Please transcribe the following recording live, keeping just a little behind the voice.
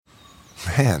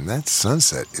Man, that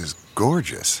sunset is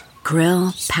gorgeous.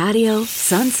 Grill, patio,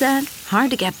 sunset.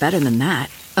 Hard to get better than that.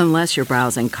 Unless you're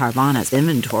browsing Carvana's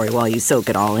inventory while you soak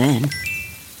it all in.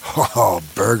 Oh,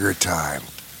 burger time.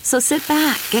 So sit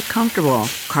back, get comfortable.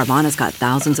 Carvana's got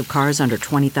thousands of cars under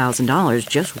 $20,000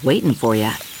 just waiting for you.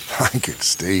 I could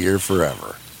stay here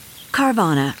forever.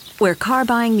 Carvana, where car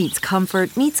buying meets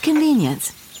comfort, meets convenience.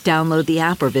 Download the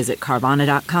app or visit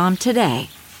Carvana.com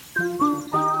today.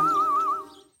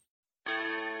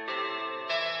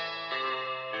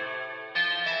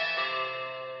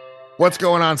 What's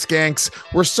going on, Skanks?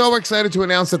 We're so excited to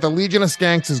announce that the Legion of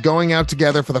Skanks is going out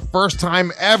together for the first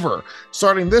time ever.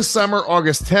 Starting this summer,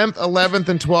 August 10th, 11th,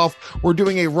 and 12th, we're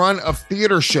doing a run of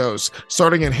theater shows,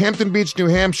 starting in Hampton Beach, New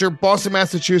Hampshire, Boston,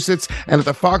 Massachusetts, and at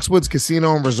the Foxwoods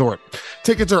Casino and Resort.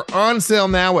 Tickets are on sale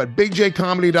now at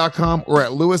bigjcomedy.com or at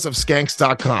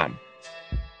lewisofskanks.com.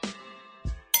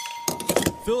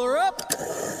 Fill her up.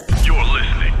 You're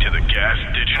listening to the Gas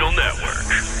Digital Network.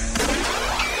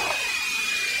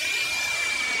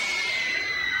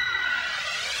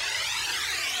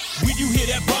 When you hear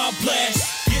that bomb blast,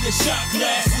 get a shot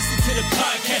glass. Listen to the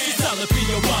podcast, it's all up in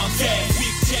your mom's ass.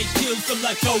 Big J kills them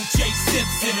like O.J.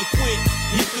 Simpson. A quit,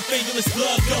 if the fingerless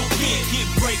glove don't fit. Get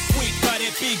break quick by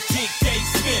that big dick Dave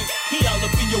Smith. He all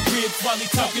up in your ribs while he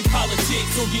talking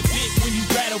politics. Or get bit when you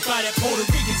rattled by that Puerto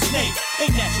Rican snake. They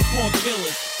natural born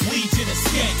killers, Legion of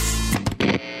Skanks.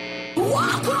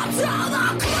 Welcome to the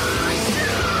club.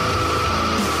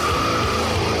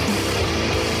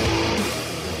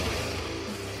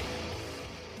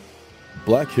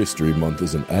 Black History Month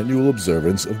is an annual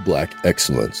observance of Black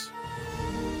excellence.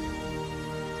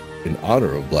 In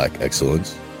honor of Black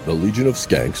excellence, the Legion of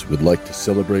Skanks would like to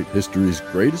celebrate history's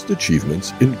greatest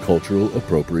achievements in cultural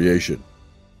appropriation.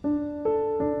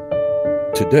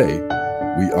 Today,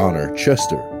 we honor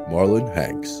Chester Marlon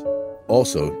Hanks,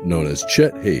 also known as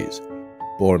Chet Hayes,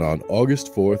 born on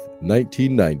August 4th,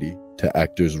 1990, to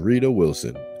actors Rita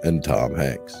Wilson and Tom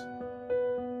Hanks.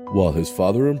 While his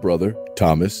father and brother,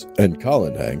 Thomas and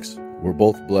Colin Hanks, were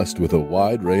both blessed with a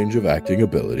wide range of acting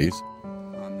abilities,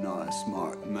 I'm not a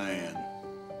smart man,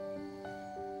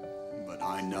 but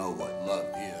I know what love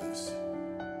is.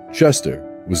 Chester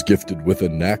was gifted with a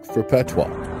knack for patois.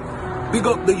 Big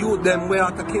up the youth them way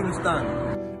out of Kingston.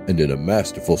 And in a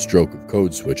masterful stroke of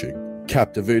code switching,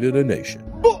 captivated a nation.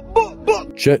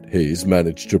 Chet Hayes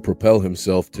managed to propel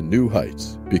himself to new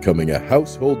heights, becoming a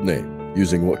household name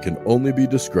using what can only be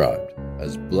described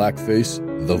as Blackface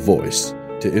the Voice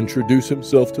to introduce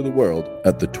himself to the world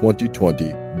at the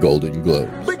 2020 Golden Globes.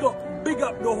 Big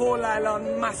up the whole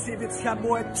island massive. It's your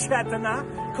boy Chetana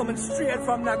coming straight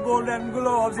from the Golden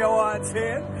Globes, you want to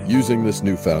say? Using this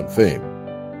newfound fame,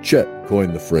 Chet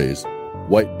coined the phrase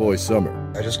white boy summer.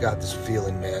 I just got this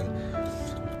feeling, man.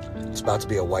 It's about to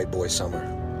be a white boy summer.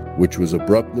 Which was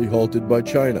abruptly halted by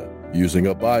China, using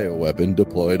a bioweapon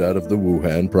deployed out of the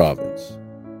Wuhan province.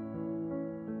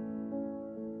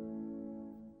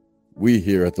 We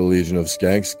here at the Legion of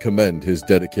Skanks commend his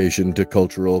dedication to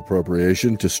cultural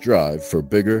appropriation to strive for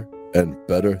bigger and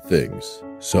better things.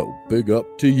 So big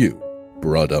up to you,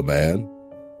 brother man.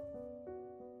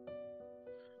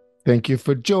 Thank you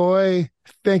for joy.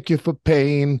 Thank you for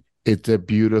pain. It's a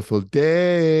beautiful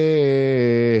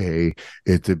day.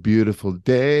 It's a beautiful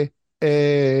day.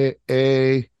 You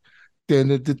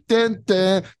didn't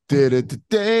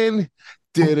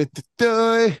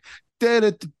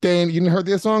heard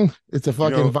this song? It's a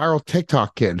fucking viral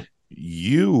TikTok kid.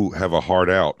 You have a heart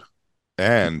out,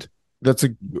 and that's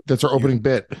our opening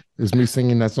bit is me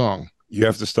singing that song. You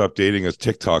have to stop dating a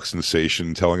TikTok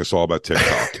sensation telling us all about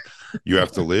TikTok. You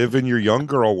have to live in your young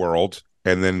girl world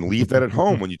and then leave that at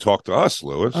home when you talk to us,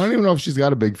 Lewis. I don't even know if she's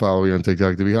got a big following on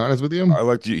TikTok, to be honest with you. I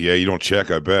like to, yeah, you don't check,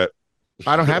 I bet.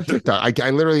 I don't have TikTok. I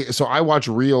literally, so I watch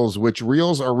Reels, which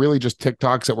Reels are really just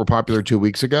TikToks that were popular 2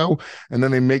 weeks ago, and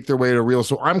then they make their way to Reels.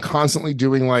 So I'm constantly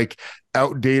doing like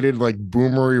outdated, like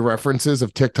boomery references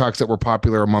of TikToks that were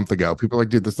popular a month ago. People are like,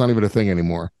 dude, that's not even a thing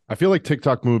anymore. I feel like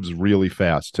TikTok moves really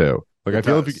fast too. Like I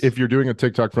feel if you're doing a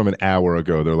TikTok from an hour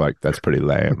ago, they're like, that's pretty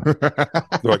lame. They're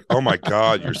like, oh my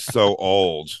God, you're so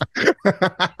old.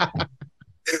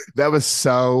 That was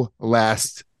so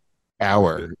last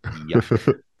hour.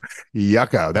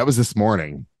 Yucko. That was this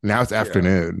morning. Now it's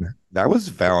afternoon. That was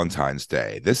Valentine's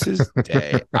Day. This is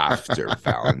day after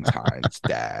Valentine's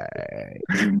Day.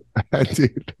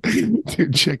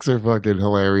 Dude, chicks are fucking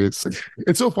hilarious.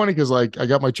 It's so funny because like I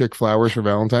got my chick flowers for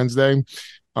Valentine's Day,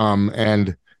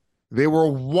 and they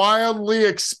were wildly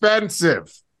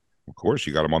expensive. Of course,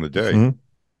 you got them on the day. Mm-hmm.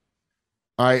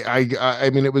 I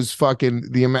mean, it was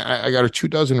fucking the amount. I got her 2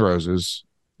 dozen roses.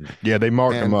 Yeah, they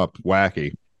marked them up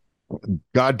wacky.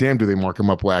 God damn, do they mark them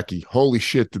up wacky? Holy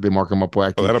shit, did they mark them up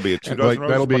wacky? Oh, that'll be a 2 dozen Like,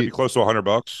 roses. that'll That'll be- be close to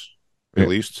 $100 Yeah. at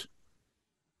least.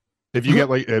 If you get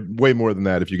like way more than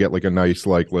that, if you get like a nice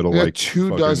like little Yeah, like 2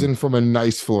 fucking- dozen from a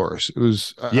nice florist. It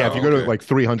was Yeah, if you go to okay. like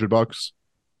 $300.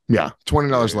 yeah,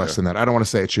 $20 Yeah. less than that. I don't want to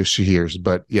say it's just Shears,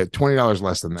 but yeah, $20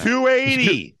 less than that.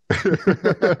 $280.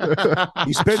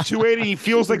 You spent $280. He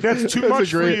feels like that's too That's a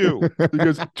much great- for you.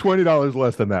 Because $20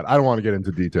 less than that. I don't want to get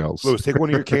into details. Louis, take one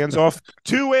of your cans off.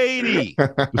 $280.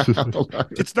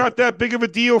 It's not that big of a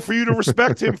deal for you to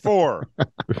respect him for.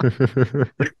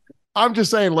 I'm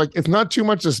just saying, like, it's not too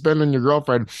much to spend on your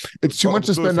girlfriend. It's too much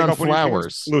to Louis, spend take on off one of your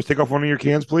flowers. cans. Louis, take off one of your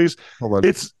cans, please. Hold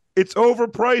on. It's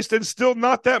overpriced and still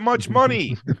not that much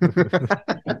money.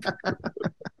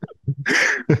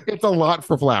 It's a lot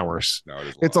for flowers. No,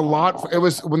 It's a lot. It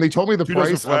was when they told me the 2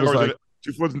 dozen price. I was flowers like,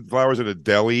 2 dozen flowers at a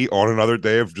deli on another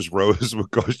day of just roses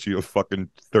would cost you a fucking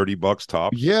 $30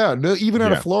 top. yeah, no, even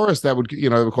at a Yeah. florist, that would, it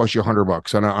would cost you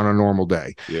 $100 on a normal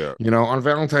day. Yeah. On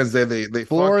Valentine's Day, they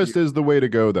Florist fuck you. is the way to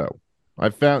go, though. I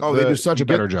found. Oh, they do such a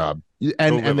better job.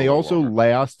 and live and they a little also longer.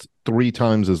 last 3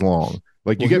 times as long.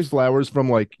 Like you Well, get here's- flowers from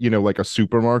like like a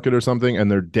supermarket or something, and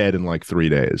they're dead in like 3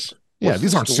 days. Yeah, What's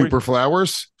these the aren't story? super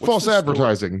flowers. What's False the story?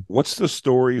 advertising. What's the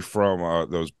story from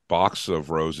those box of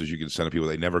roses you can send to people?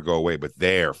 They never go away, but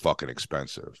they're fucking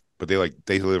expensive. But they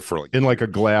live for like In like a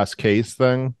glass case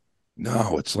thing.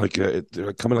 no, it's like they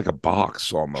come in like a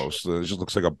box almost. It just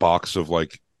looks like a box of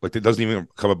like it doesn't even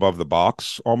come above the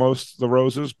box almost the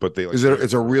roses, but they like,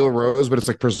 It's a real rose, but it's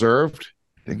like preserved.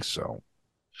 I think so.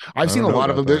 I've seen a don't know lot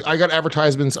of them. about that. I got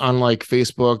advertisements on like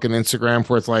Facebook and Instagram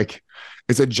where it's like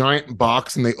it's a giant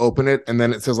box and they open it and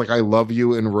then it says like "I love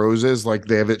you" in roses, like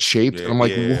they have it shaped. Yeah, and I'm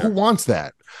like, yeah. who wants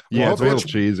that? Yeah, Well, it's a little bitch,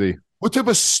 cheesy. What type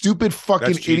of stupid fucking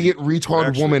That's cheesy. idiot retard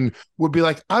Actually- woman would be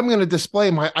like, I'm going to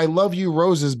display my "I love you"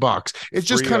 roses box? It's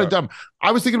just Free, kind of dumb.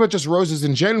 I was thinking about just roses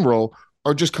in general,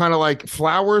 or just kind of like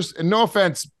flowers. And no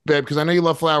offense, babe, because I know you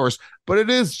love flowers, but it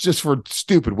is just for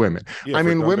stupid women. Yeah, I for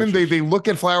mean, dumb women bitches. they look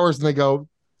at flowers and they go,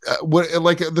 what,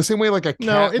 like the same way like a cat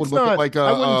No, would it's look not. at like I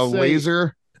a wouldn't say-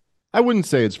 laser. I wouldn't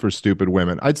say it's for stupid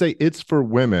women. I'd say it's for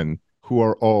women who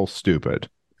are all stupid.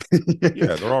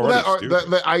 Yeah, they're already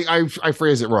stupid. I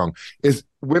phrase it wrong. Is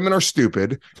women are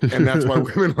stupid, and that's why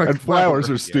women like And flowers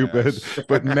are stupid, Yes.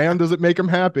 but man, does it make them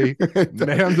happy?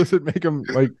 Man, does it make them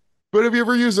like? But have you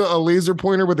ever used a laser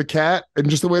pointer with a cat and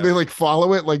just the way they like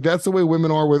follow it? Like that's the way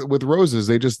women are with roses.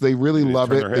 They really love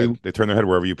turn it. their head. They turn their head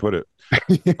wherever you put it.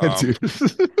 Yeah, dude.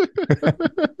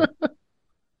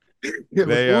 Yeah,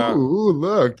 They, like, ooh,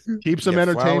 look. Keeps them Yeah,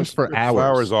 entertained flowers- for hours.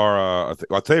 Flowers are.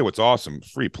 I'll tell you what's awesome.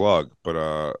 Free plug,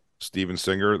 but Steven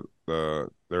Singer, they're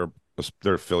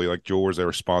Philly like jewelers. They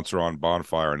were sponsor on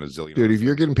Bonfire and a zillion. Dude, other if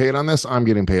you're getting paid on this, I'm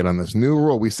getting paid on this. New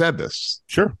rule. We said this.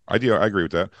 Sure, I do. I agree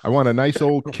with that. I want a nice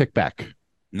old kickback.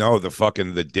 No,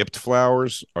 the dipped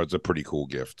flowers are it's a pretty cool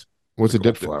gift. What's a Gold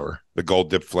dip dip. flower? The gold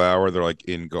dipped flower, they're like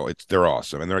in gold. They're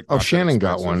awesome, and they're like Oh, not that Shannon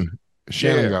got expensive. one.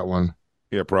 Shannon Yeah. got one.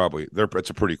 Yeah, probably. It's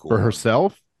a pretty cool For one.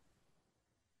 herself?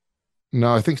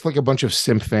 No, I think like a bunch of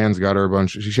simp fans got her a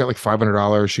bunch. She got like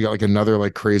 $500. She got like another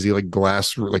like crazy like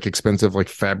glass like expensive like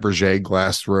Fabergé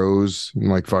glass rose and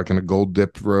like fucking a gold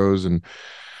dipped rose and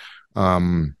Yeah,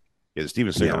 the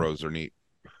Steven Singer Yeah. roses are neat.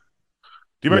 Do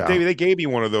you remember Yeah. they gave me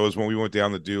one of those when we went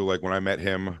down to do like when I met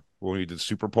him when we did the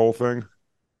Super Bowl thing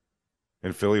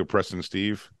in Philly with Preston and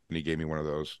Steve, and he gave me one of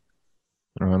those.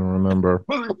 I don't remember.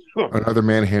 another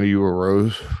man handed you a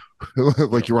rose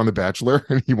like you were on The Bachelor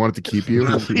and he wanted to keep you.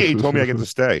 Yeah, he told me I get to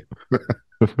stay.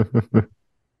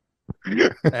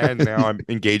 And now I'm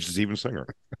engaged to Steven Singer.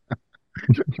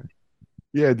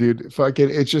 Yeah, dude. Fucking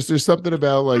it's just there's something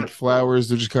about like flowers.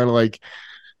 They're just kind of like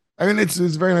I mean it's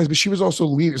very nice, but she was also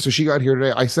leaving. So she got here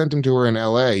today. I sent him to her in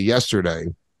LA yesterday.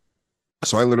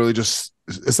 So I literally just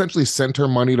essentially sent her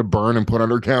money to burn and put on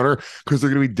her counter because they're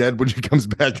gonna be dead when she comes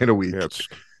back in a week. Yeah, it's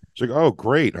like, oh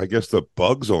great. I guess the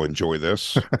bugs will enjoy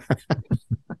this.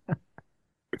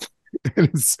 And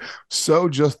it's so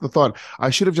just the thought. I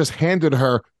should have just handed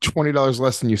her $20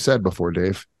 less than you said before,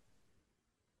 Dave.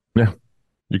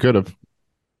 You could have.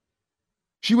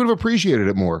 She would have appreciated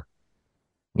it more.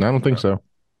 I don't think so.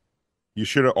 You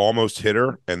should have almost hit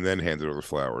her and then handed her the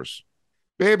flowers.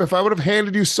 Babe, if I would have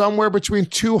handed you somewhere between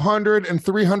 $200 and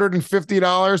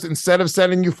 $350 instead of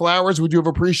sending you flowers, would you have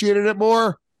appreciated it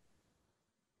more?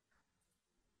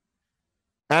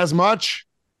 As much?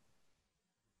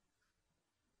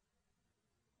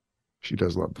 She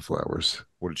does love the flowers.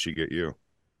 What did she get you?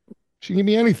 She can give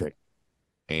me anything.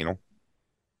 Anal.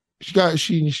 She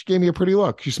gave me a pretty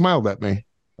look. She smiled at me.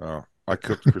 Oh, I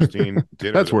cooked Christine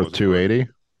dinner. That's that worth wasn't good. $280.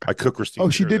 I cooked Christine. Oh,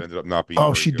 she dinner did. that ended up not being.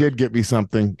 Oh, very she good. did get me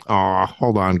something. Oh,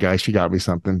 hold on, guys. She got me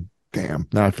something. Damn.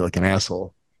 Now I feel like an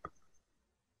asshole.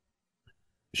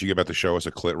 She get about to show us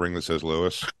a clit ring that says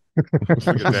Lewis.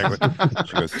 She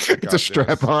goes, It's a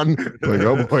strap on. Like,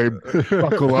 oh boy,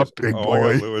 buckle up, big I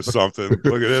boy. got Lewis something.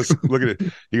 Look at this. Look at it.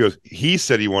 He goes, he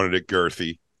said he wanted it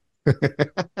girthy.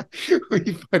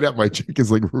 You find out my chick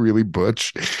is like really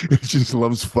butch. She just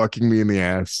loves fucking me in the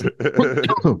ass.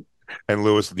 And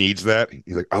Lewis needs that.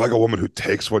 He's like, I like a woman who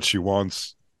takes what she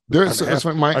wants. There's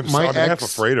my I'm ex, half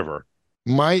afraid of her.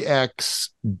 My ex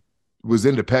was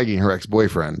into pegging her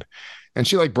ex-boyfriend, and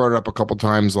she like brought it up a couple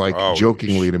times, like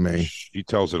jokingly to me. She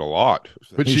tells it a lot,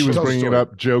 but she was bringing it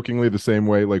up jokingly the same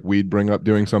way like we'd bring up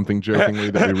doing something jokingly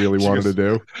that we really wanted to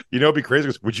do. You know, it'd be crazy.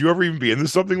 Would you ever even be into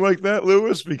something like that,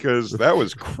 Lewis? Because that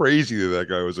was crazy that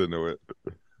guy was into it.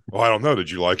 Well, I don't know.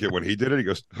 Did you like it when he did it? He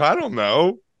goes, I don't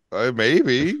know.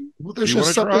 Maybe. Well, there's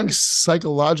just something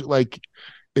psychological. Like,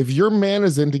 if your man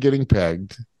is into getting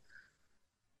pegged,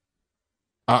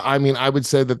 I mean, I would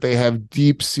say that they have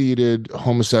deep-seated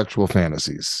homosexual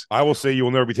fantasies. I will say you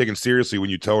will never be taken seriously when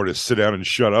you tell her to sit down and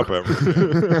shut up.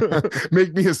 Ever.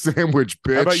 Make me a sandwich,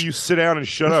 bitch. How about you sit down and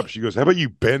shut up? She goes, how about you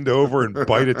bend over and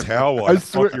bite a towel while I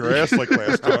fuck your ass like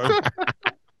last time?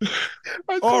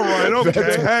 All right,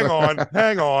 okay, hang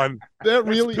on. That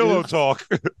really pillow is... talk.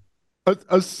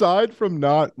 Aside from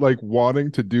not like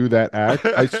wanting to do that act,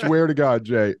 I swear to God,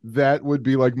 Jay, that would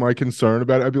be like my concern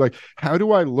about it. I'd be like, how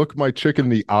do I look my chick in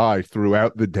the eye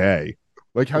throughout the day?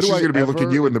 Like, how do I? She's gonna be looking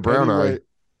you in the brown eye,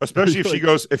 especially if she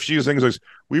goes, if she thinks like,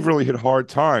 we've really hit hard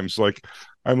times. Like,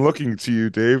 I'm looking to you,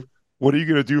 Dave. What are you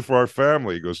gonna do for our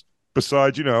family? He goes,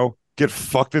 besides, you know, get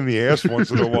fucked in the ass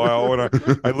once in a while. When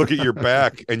I look at your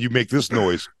back and you make this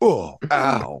noise. Oh,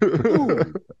 ow.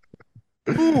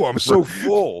 Ooh, I'm so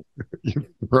full. You're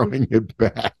throwing it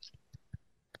back.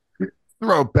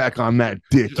 Throw it back on that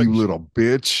dick, you little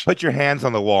bitch. Put your hands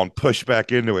on the wall and push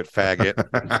back into it, faggot.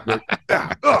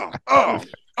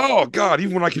 Oh, God.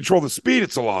 Even when I control the speed,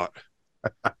 it's a lot.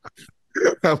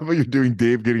 I love how you're doing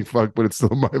Dave getting fucked, but it's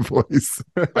still my voice.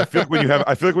 I feel like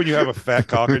when you have a fat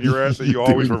cock in your ass, that you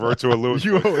always revert to a Lewis.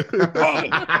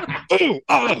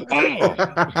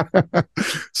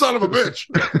 Son of a bitch.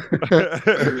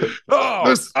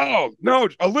 No,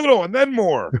 a little and then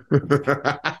more.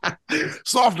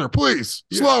 Softer, please.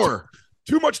 Slower.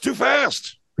 Too much, too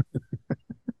fast.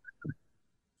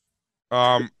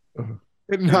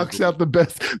 It knocks out the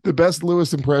best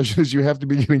Lewis impression is you have to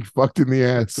be getting fucked in the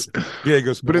ass. Yeah, he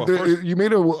goes. But you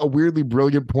made a weirdly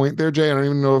brilliant point there, Jay. I don't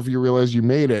even know if you realize you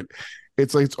made it.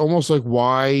 It's like, it's almost like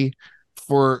why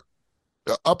for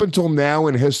up until now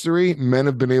in history, men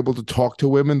have been able to talk to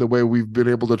women the way we've been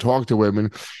able to talk to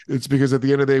women. It's because at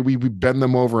the end of the day, we bend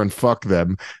them over and fuck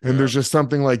them. And there's just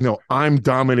something like, no, I'm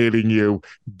dominating you.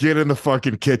 Get in the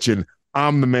fucking kitchen.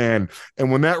 I'm the man.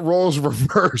 And when that role's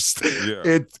reversed,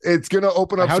 it's going to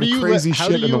open up some crazy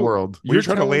shit in the world. You're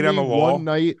trying to lay down the law.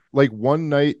 One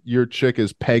night your chick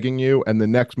is pegging you and the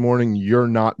next morning you're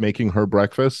not making her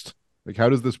breakfast. Like, how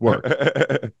does this work?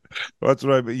 Well, that's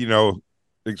what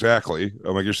exactly.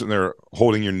 I'm like, you're sitting there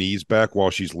holding your knees back while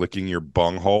she's licking your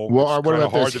bunghole. Well, what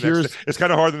about this? It's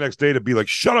kind of hard the next day to be like,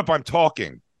 shut up, I'm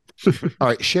talking. All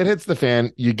right, shit hits the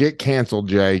fan. You get canceled,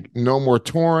 Jay. No more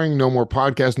touring, no more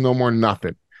podcasts, no more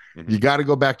nothing. You got to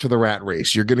go back to the rat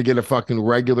race. You're going to get a fucking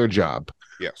regular job.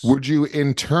 Yes. Would you,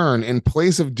 in turn, in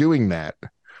place of doing that,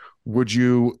 would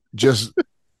you just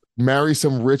marry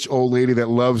some rich old lady that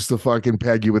loves to fucking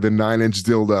peg you with a 9-inch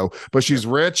dildo, but she's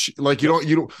rich? Like, you don't.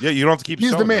 Yeah, you don't have to keep.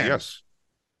 He's the man. Yes.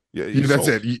 Yeah, that's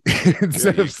it.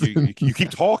 Instead of you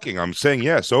keep talking, I'm saying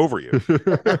yes over you.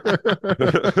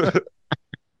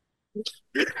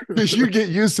 Because you get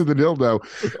used to the dildo.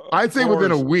 I'd say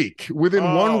within a week. Within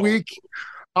 1 week,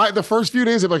 the first few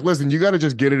days, I'm like, listen, you got to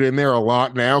just get it in there a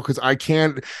lot now because I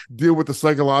can't deal with the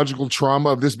psychological trauma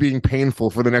of this being painful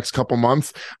for the next couple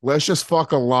months. Let's just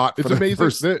fuck a lot. It's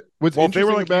amazing. What's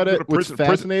interesting about it, what's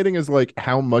fascinating is like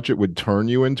how much it would turn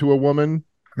you into a woman.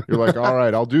 You're like, all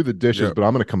right, I'll do the dishes, but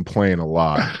I'm going to complain a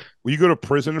lot. Will you go to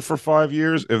prison for 5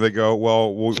 years? If they go,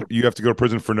 well, you have to go to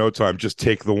prison for no time. Just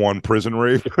take the one prison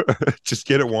rape. Just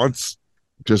get it once.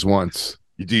 Just once.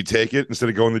 Do you take it instead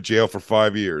of going to jail for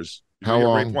 5 years? How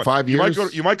long? 5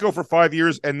 years? You might go for 5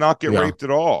 years and not get raped at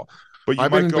all. But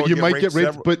you might get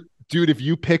raped. But dude, if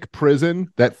you pick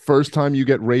prison, that first time you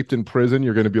get raped in prison,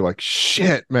 you're going to be like,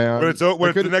 shit, man. But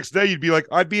the next day you'd be like,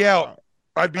 I'd be out.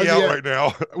 I'd be out right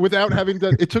now. Without having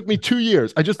done, it took me 2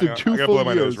 years. I just did 2 full years. I gotta blow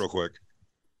my nose real quick.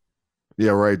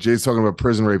 Yeah, right. Jay's talking about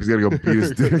prison rape. He's got to go beat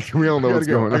his dick. We all know what's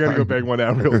going on. I gotta go bang one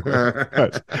out real quick.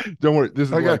 Guys, don't worry. This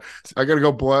is I gotta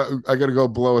go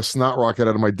blow a snot rocket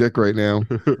out of my dick right now.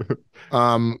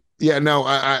 Yeah, no,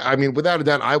 I mean, without a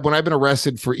doubt, when I've been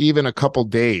arrested for even a couple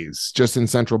days, just in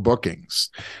central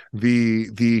bookings,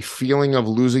 the feeling of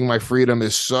losing my freedom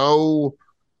is so,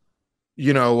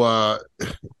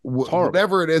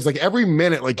 whatever it is, like every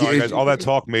minute, like guys, all that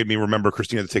talk made me remember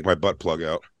Christina to take my butt plug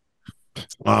out.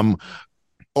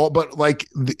 But like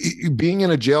being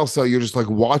in a jail cell, you're just like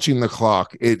watching the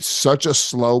clock. It's such a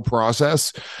slow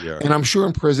process. Yeah. And I'm sure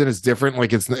in prison it's different.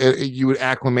 Like you would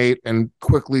acclimate and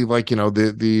quickly, like,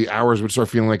 the hours would start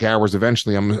feeling like hours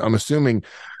eventually, I'm assuming.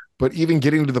 But even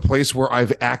getting to the place where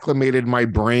I've acclimated my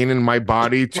brain and my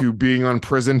body to being on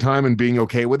prison time and being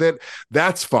okay with it,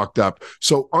 that's fucked up.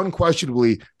 So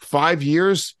unquestionably, 5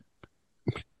 years,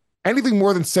 anything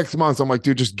more than 6 months, I'm like,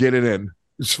 dude, just get it in.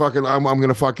 It's fucking, I'm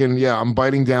gonna fucking, I'm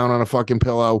biting down on a fucking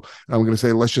pillow and I'm gonna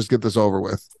say, let's just get this over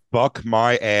with. Fuck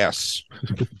my ass.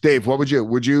 Dave, what would you,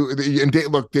 and Dave,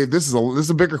 look, Dave, this is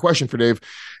a bigger question for Dave,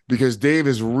 because Dave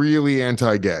is really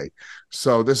anti-gay.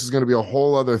 So this is going to be a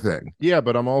whole other thing. Yeah,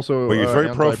 but I'm also, but you're very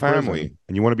pro-family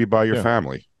and you want to be by your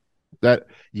family.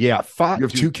 You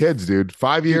have 2 kids, dude.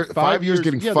 5 years, 5 years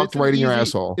getting fucked right in your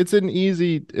asshole. It's an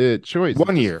easy choice.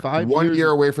 1 year, 1 year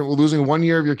away from losing 1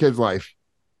 year of your kid's life.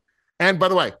 And by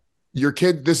the way, your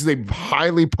kid, this is a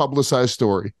highly publicized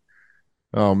story.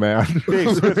 Oh, man.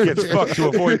 Dave Smith gets fucked to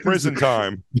avoid prison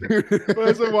time.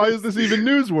 Why is this even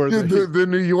newsworthy? The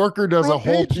New Yorker does a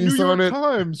whole piece New York on it.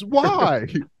 Times. Why?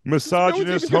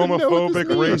 Misogynist, homophobic,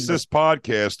 racist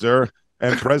podcaster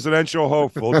and presidential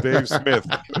hopeful Dave Smith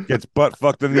gets butt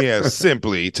fucked in the ass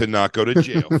simply to not go to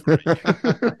jail for a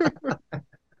year.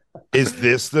 Is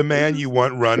this the man you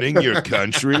want running your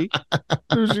country?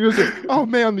 Oh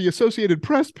man, the Associated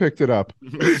Press picked it up.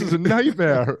 This is a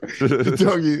nightmare.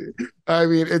 I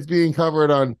mean, it's being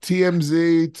covered on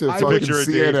TMZ to fucking picture of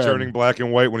Dave CNN. turning black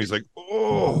and white when he's like,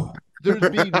 oh. There'd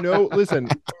be no, listen,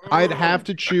 I'd have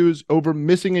to choose over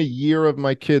missing a year of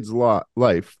my kids'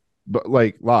 lives.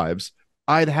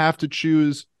 I'd have to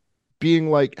choose being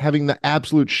like having the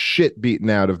absolute shit beaten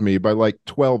out of me by like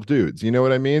 12 dudes. You know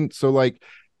what I mean? So like,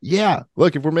 yeah,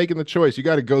 look, if we're making the choice, you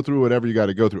got to go through whatever you got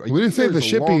to go through. We didn't say the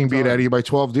shit being beat out of you by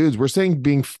 12 dudes. We're saying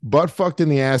being butt fucked in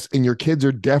the ass, and your kids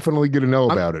are definitely going to know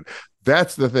about it.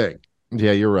 That's the thing.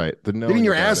 Yeah, you're right. Getting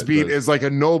your ass beat is like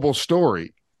a noble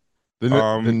story. The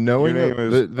knowing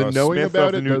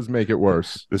about it does make it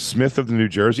worse. The Smith of the New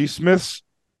Jersey Smiths?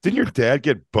 Didn't your dad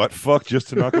get butt fucked just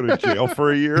to not go to jail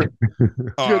for a year?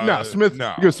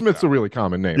 Smith's a really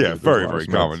common name. Yeah, very, very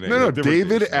common name. No,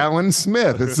 David Allen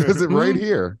Smith. It says it right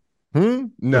here.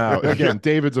 No, again,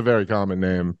 David's a very common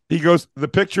name. He goes, the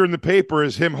picture in the paper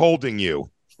is him holding you.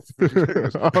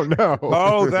 Oh, no.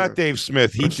 Oh, that Dave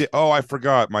Smith. He did. Oh, I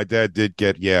forgot. My dad did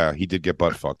get, he did get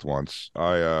butt fucked once.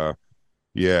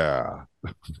 Yeah.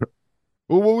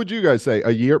 Well, what would you guys say?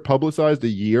 Publicized a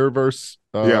year versus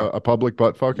a public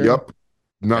butt fucking? Yep.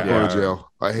 Not going to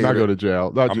jail. I hate not it. go to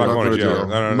jail. I'm not going to jail.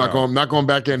 No. I'm not going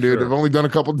back in, dude. Sure. I've only done a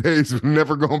couple days. I'm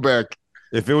never going back.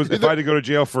 If I had to go to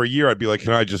jail for a year, I'd be like,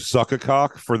 can I just suck a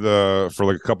cock for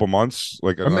like a couple months?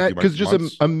 Like,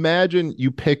 because imagine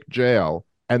you pick jail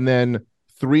and then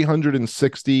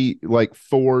 360 like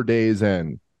 4 days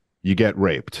in, you get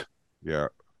raped. Yeah.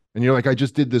 And you're like, I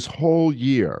just did this whole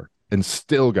year and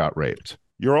still got raped.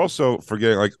 You're also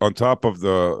forgetting, like, on top of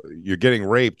you're getting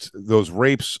raped, those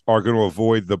rapes are going to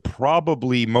avoid the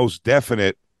probably most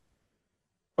definite,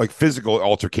 like, physical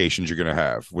altercations you're going to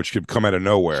have, which could come out of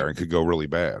nowhere and could go really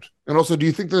bad. And also, do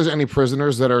you think there's any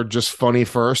prisoners that are just funny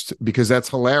first? Because that's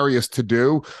hilarious to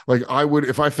do. Like, I would,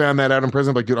 if I found that out in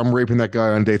prison, like, dude, I'm raping that guy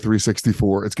on day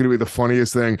 364. It's going to be the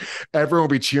funniest thing. Everyone will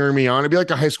be cheering me on. It'd be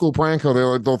like a high school prank.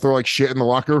 They'll throw like shit in the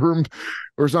locker room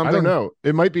or something. I don't know.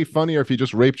 It might be funnier if he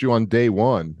just raped you on day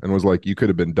one and was like, you could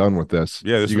have been done with this.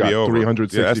 Yeah, this would be over.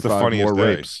 365 that's the funniest more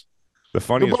day. rapes. The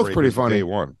funniest They're both pretty funny. Day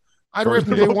one. I'd rape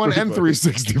him day one and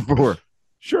 364.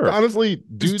 Sure. Honestly,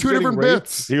 dudes 2 different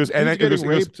bits. He goes,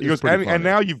 and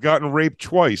now you've gotten raped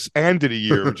twice and did a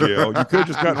year of jail. You could have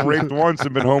just gotten raped once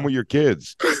and been home with your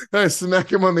kids. I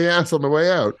smack him on the ass on the way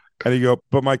out. And you go,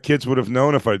 but my kids would have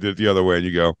known if I did it the other way. And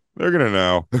you go, they're going to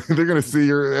know. They're going to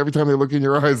see every time they look in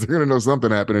your eyes, they're going to know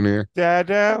something happening here.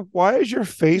 Dada, why is your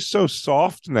face so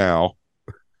soft now?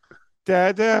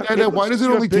 Dada, why does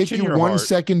it only take you 1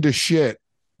 second to shit?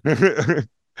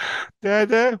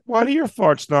 Dada, why do your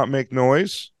farts not make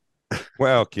noise?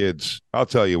 Well, kids, I'll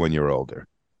tell you when you're older.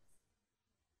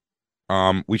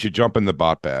 We should jump in the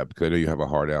bot bab because I know you have a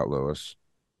heart out, Lewis.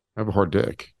 I have a hard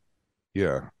dick.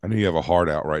 Yeah, I know you have a heart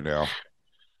out right now.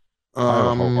 I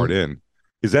have a hard in.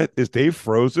 Is Dave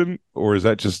frozen, or is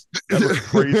that just that looks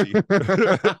crazy?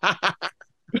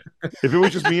 If it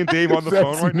was just me and Dave on the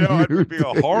phone right now, it would be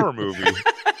a horror movie.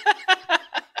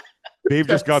 Dave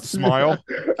just got smile.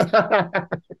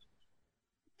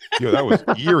 Yo, that was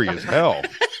eerie as hell.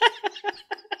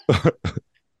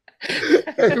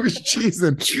 He was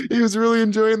cheesing. He was really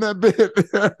enjoying that bit.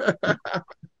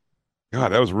 God,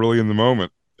 that was really in the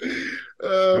moment.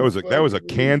 That was a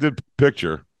candid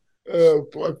picture. Well,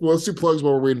 let's do plugs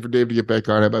while we're waiting for Dave to get back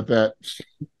on. How about that?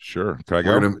 Sure. Can I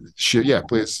go? Yeah,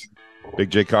 please.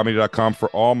 BigJComedy.com for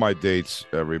all my dates,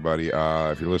 everybody.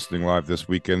 If you're listening live this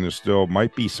weekend, there still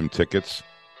might be some tickets,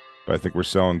 but I think we're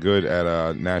selling good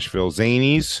at Nashville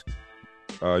Zanies.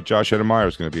 Josh Edemeyer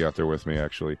is going to be out there with me,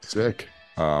 actually. Sick.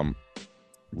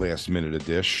 Last minute a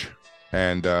dish.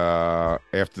 And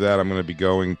after that, I'm going to be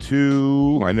going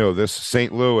to, I know this,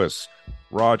 St. Louis,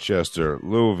 Rochester,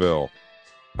 Louisville,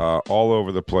 all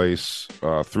over the place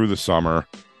through the summer.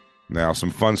 Now, some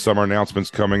fun summer announcements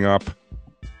coming up.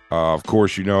 Of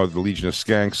course, you know, the Legion of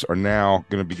Skanks are now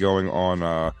going to be going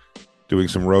on doing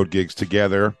some road gigs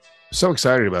together. So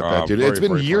excited about that, dude. It's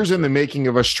been years in the making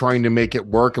of us trying to make it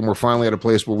work, and we're finally at a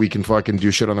place where we can fucking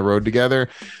do shit on the road together.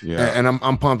 Yeah. And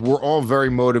I'm pumped. We're all very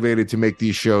motivated to make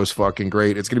these shows fucking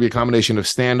great. It's going to be a combination of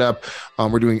stand-up.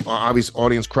 We're doing obvious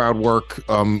audience crowd work,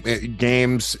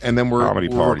 games, and then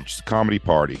we're just a comedy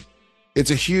party. It's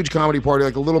a huge comedy party,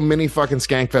 like a little mini fucking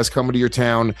Skankfest coming to your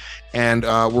town, and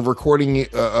we're recording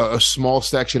a small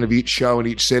section of each show in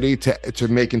each city to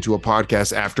make into a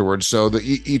podcast afterwards. So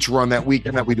each run that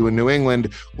weekend that we do in New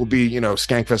England will be,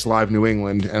 Skankfest Live New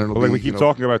England, and it'll be, we keep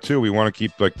talking about too. We want to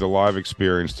keep like the live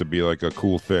experience to be like a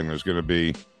cool thing. There's going to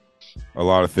be a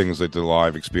lot of things like the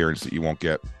live experience that you won't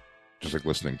get just like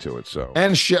listening to it. So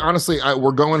and shit, honestly,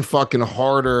 we're going fucking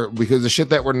harder because the shit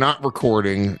that we're not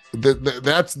recording,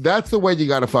 that's the way you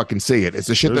got to fucking see it. It's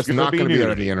the shit that's not going to be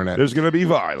on the internet. There's going to be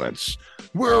violence.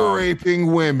 We're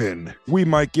raping women. We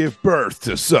might give birth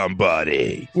to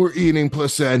somebody. We're eating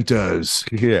placentas.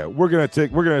 Yeah, we're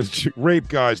gonna rape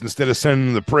guys instead of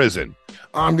sending them to prison.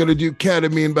 I'm gonna do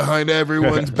ketamine behind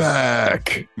everyone's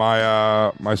back.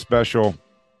 My special.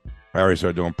 I already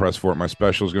started doing press for it. My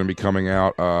special is going to be coming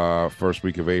out first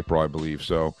week of April, I believe.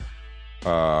 So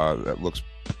that looks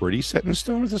pretty set in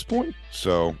stone at this point.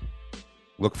 So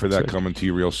look for that coming to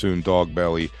you real soon. Dog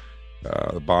Belly,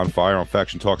 the Bonfire on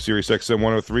Faction Talk Sirius XM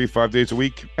 103, 5 days a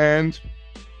week, and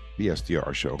the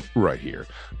SDR show right here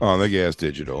on the Gas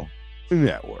Digital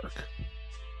Network.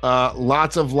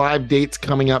 Lots of live dates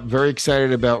coming up. Very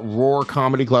excited about Roar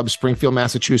Comedy Club, Springfield,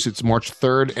 Massachusetts, March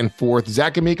 3rd and 4th.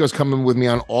 Zach Amico is coming with me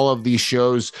on all of these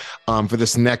shows for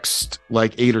this next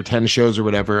 8 or 10 shows or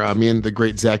whatever. Me and the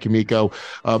great Zach Amico.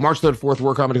 March 3rd, 4th,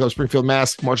 Roar Comedy Club, Springfield,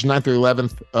 Mass. March 9th through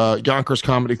 11th, Yonkers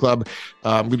Comedy Club.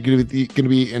 I'm going to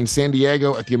be in San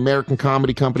Diego at the American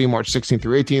Comedy Company, March 16th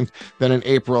through 18th. Then in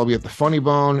April, I'll be at the Funny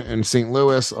Bone in St.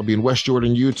 Louis. I'll be in West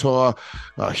Jordan, Utah,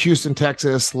 Houston,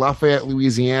 Texas, Lafayette,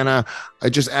 Louisiana. I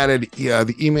just added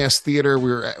the EMAS Theater.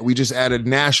 We just added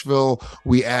Nashville.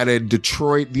 We added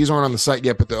Detroit. These aren't on the site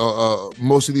yet, but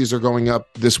most of these are going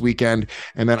up this weekend.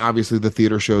 And then obviously the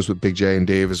theater shows with Big J and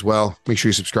Dave as well. Make sure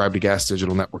you subscribe to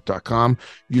GasDigitalNetwork.com.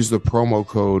 Use the promo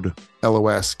code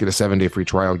LOS. Get a 7-day free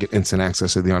trial. Get instant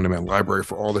access to the on-demand library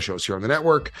for all the shows here on the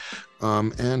network.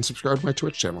 And subscribe to my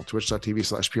Twitch channel,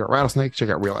 twitch.tv/PRRattlesnake. Check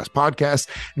out Real Ass Podcast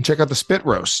and check out the Spit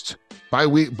Roast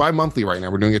bi-monthly right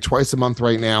now. We're doing it twice a month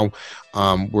right now,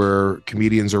 where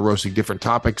comedians are roasting different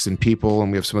topics and people,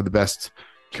 and we have some of the best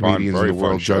comedians in the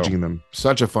world judging them.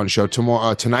 Such a fun show.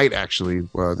 Tonight, actually,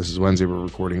 this is Wednesday we're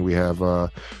recording, we have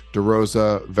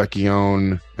DeRosa,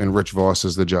 Vecchione, and Rich Voss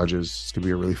as the judges. It's going to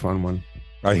be a really fun one.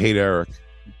 I hate Eric,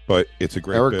 but it's a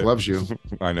great Eric bit. Loves you.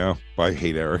 I know, but I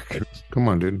hate Eric. Come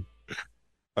on, dude.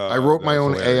 I wrote my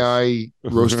own hilarious AI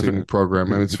roasting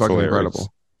program, and it's fucking hilarious.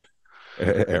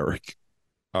 Incredible. Eric.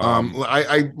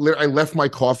 I left my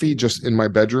coffee just in my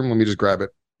bedroom. Let me just grab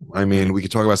it. I mean, we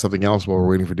could talk about something else while we're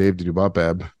waiting for Dave to do Bop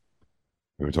Bab.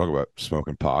 We talk about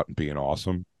smoking pot and being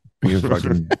awesome. Being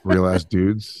fucking real ass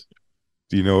dudes.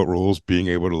 Do you know what rules? Being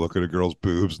able to look at a girl's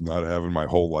boobs and not having my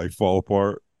whole life fall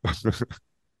apart.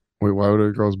 Wait, why would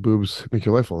a girl's boobs make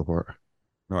your life fall apart?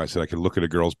 No, I said I could look at a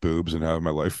girl's boobs and have my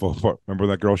life fall apart. Remember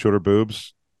that girl showed her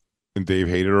boobs? And Dave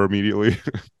hated her immediately.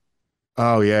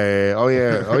 Oh yeah.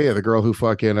 The girl who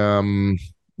fucking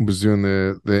was doing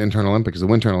the Winter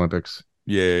Olympics.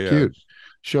 Yeah. Cute.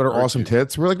 Showed her awesome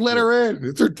tits. We're like, let her in.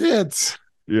 It's her tits.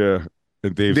 Yeah.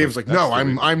 And Dave's like, no,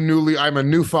 I'm a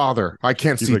new father. I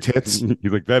can't see tits.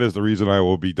 He's like, that is the reason I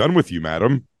will be done with you,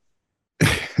 madam.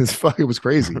 It was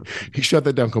crazy. He shut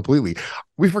that down completely.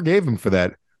 We forgave him for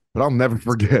that. but I'll never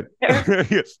forget.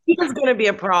 Yes. He was going to be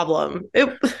a problem.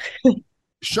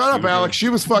 Shut up, Alex. She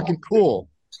was fucking cool.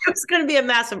 It was going to be a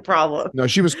massive problem. No,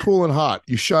 she was cool and hot.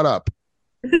 You shut up.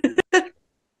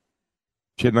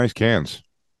 She had nice cans.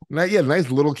 Yeah, nice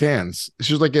little cans.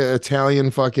 She was like an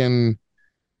Italian fucking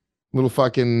little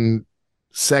fucking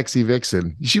sexy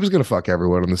vixen. She was gonna fuck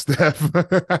everyone on the staff.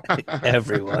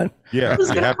 Everyone. Yeah. It was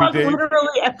You going to happy, fuck Dave?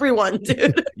 literally everyone,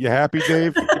 dude. You happy,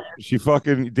 Dave?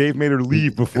 Dave made her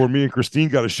leave before me and Christine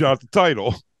got a shot at the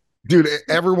title. Dude,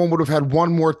 everyone would have had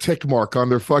one more tick mark on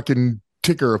their fucking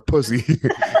ticker of pussy.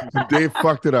 Dave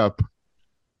fucked it up.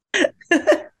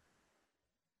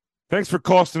 Thanks for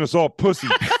costing us all pussy.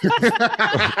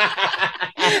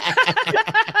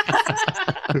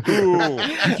 Ooh,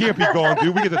 you can't be gone,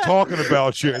 dude. We get to talking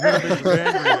about you. And then it makes me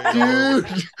angry. Dude.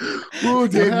 Ooh,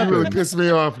 Dave, you really pissed me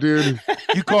off, dude.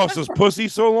 You cost us pussy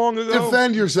so long ago.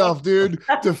 Defend yourself, dude.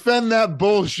 Defend that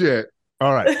bullshit.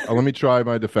 All right, let me try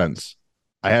my defense.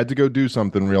 I had to go do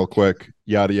something real quick.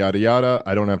 Yada, yada, yada.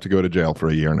 I don't have to go to jail for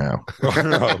a year now.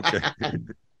 Okay.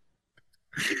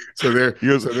 So there,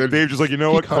 Dave just like, you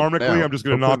know what? Karmically, I'm just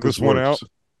going to knock this one out.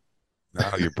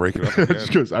 Now you're breaking up again.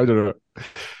 Because I don't know.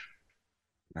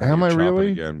 Now Am I you're really?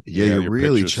 chopping again. Yeah, you're your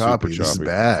really pitch is super choppy. This is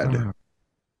bad.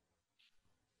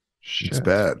 It's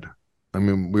bad. I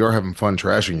mean, we are having fun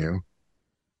trashing you.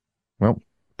 Well,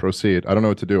 proceed. I don't know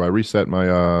what to do. I reset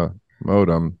my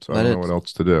modem, so I don't know what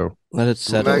else to do. Let it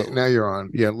settle. Now you're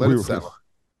on. Yeah, let it settle.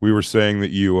 We were saying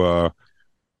that you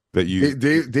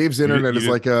Dave's internet is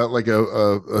like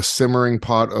a simmering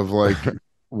pot of like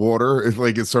water. It's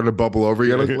like it's starting to bubble over.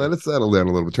 You gotta let it settle down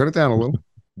a little bit. Turn it down a little.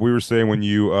 We were saying when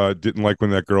you didn't like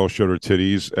when that girl showed her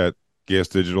titties at Gas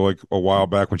Digital like a while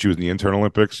back when she was in the Intern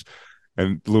Olympics,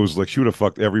 and Lou was like, she would have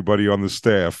fucked everybody on the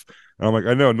staff. And I'm like,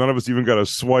 I know, none of us even got a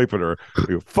swipe at her.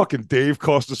 We go, fucking Dave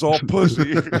cost us all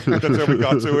pussy. That's how we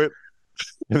got to it.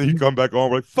 And then you come back on,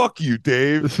 we're like, fuck you,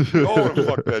 Dave. I want to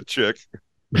fuck that chick.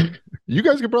 You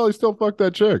guys could probably still fuck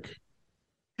that chick.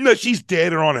 No, she's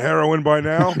dead and on heroin by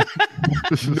now.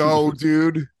 No,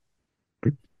 dude.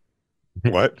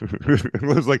 What? It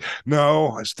was like,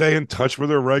 no, I stay in touch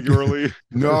with her regularly.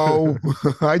 No,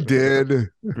 I did.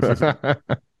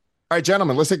 All right,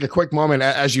 gentlemen, let's take a quick moment.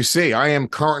 As you see, I am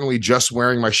currently just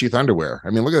wearing my sheath underwear. I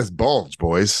mean, look at this bulge,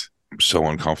 boys. I'm so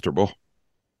uncomfortable.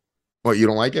 What, you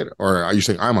don't like it? Or are you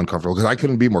saying I'm uncomfortable? Because I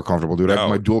couldn't be more comfortable, dude. I have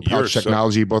my dual pouch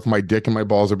technology. Both my dick and my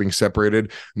balls are being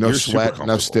separated. No sweat,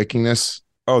 no stickiness.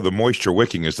 Oh, the moisture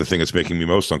wicking is the thing that's making me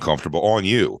most uncomfortable on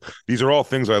you. These are all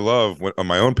things I love on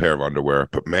my own pair of underwear,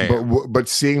 but man. But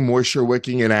seeing moisture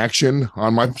wicking in action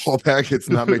on my ball pack, it's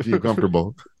not making you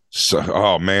comfortable. So,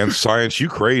 oh man, science, you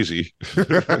crazy.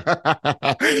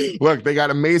 Look, they got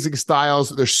amazing styles.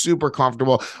 They're super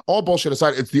comfortable. All bullshit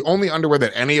aside, it's the only underwear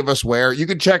that any of us wear. You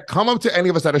can come up to any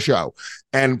of us at a show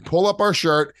and pull up our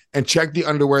shirt and check the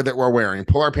underwear that we're wearing.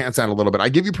 Pull our pants down a little bit. I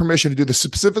give you permission to do this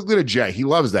specifically to Jay. He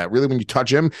loves that. Really, when you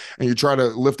touch him and you try to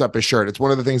lift up his shirt, it's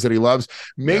one of the things that he loves.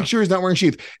 Make sure he's not wearing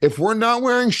sheath. If we're not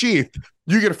wearing sheath,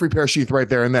 you get a free pair of sheath right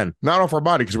there and then. Not off our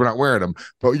body because we're not wearing them,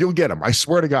 but you'll get them. I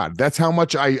swear to God. That's how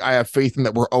much I have faith in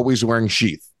that we're always wearing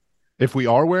sheath. If we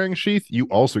are wearing sheath, you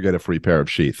also get a free pair of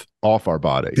sheath off our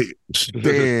body.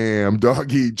 Damn,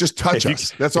 doggy. Just touch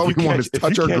us. That's all we want is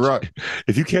touch our grunt.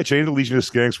 If you catch any of the Legion of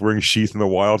Skanks wearing sheath in the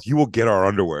wild, you will get our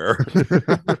underwear. Go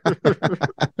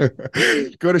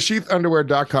to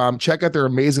sheathunderwear.com. Check out their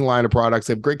amazing line of products.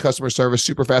 They have great customer service,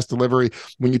 super fast delivery.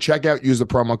 When you check out, use the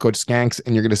promo code SKANKS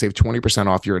and you're going to save 20%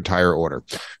 off your entire order.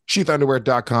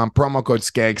 Sheathunderwear.com, promo code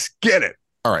SKANKS. Get it.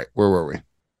 All right, where were we?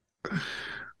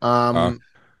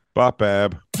 Bop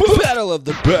Bab. Battle of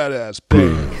the Badass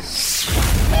Bands.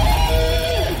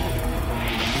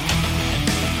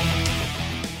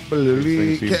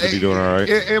 Seems to be doing all right.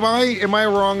 Am I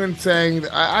wrong in saying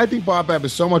that I think Bop Bab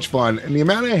is so much fun, and the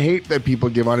amount of hate that people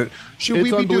give on it? It's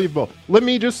unbelievable. Let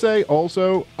me just say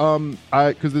also,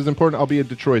 because this is important, I'll be in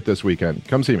Detroit this weekend.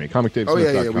 Come see me,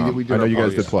 comicdavesmith.com. We did. I know you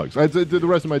guys did plugs. The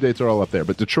rest of my dates are all up there,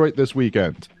 but Detroit this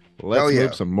weekend. Let's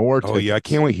move some more. Oh yeah, I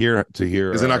can't wait to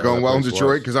hear. Is it not going well in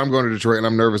Detroit? Because I'm going to Detroit and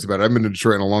I'm nervous about it. I've been to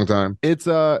Detroit in a long time. It's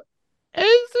there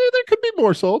could be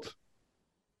more salt.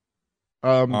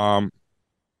 Detroit.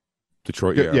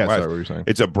 Yeah, Yeah, sorry, what were you saying?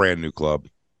 It's a brand new club.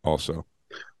 Also,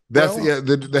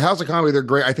 the House of Comedy. They're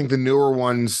great. I think the newer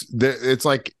ones. It's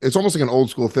almost like an old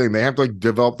school thing. They have to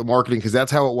develop the marketing because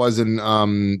that's how it was in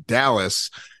Dallas.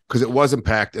 Because it wasn't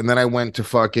packed. And then I went to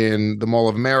fucking the Mall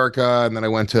of America, and then I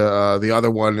went to the other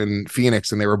one in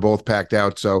Phoenix, and they were both packed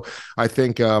out. So I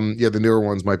think, the newer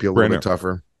ones might be a little bit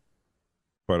tougher.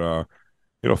 But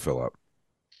it'll fill up.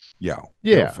 Yeah.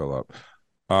 Yeah. It'll fill up.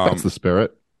 That's the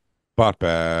spirit. Bot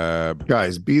Bab.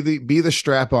 Guys, be the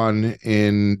strap on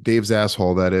in Dave's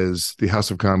asshole that is the House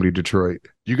of Comedy Detroit.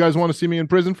 You guys want to see me in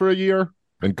prison for a year?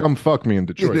 Then come fuck me in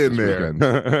Detroit Get in this there.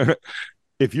 weekend.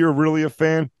 If you're really a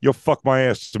fan, you'll fuck my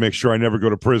ass to make sure I never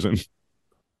go to prison.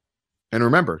 And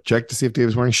remember, check to see if Dave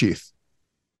is wearing sheath.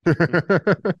 You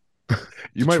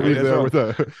might leave there with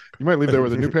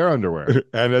a new pair of underwear.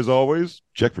 And as always,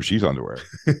 check for sheath underwear.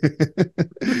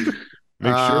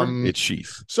 Make sure it's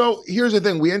sheath. So here's the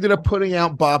thing. We ended up putting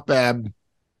out Bop Bab,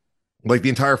 like the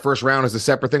entire first round as a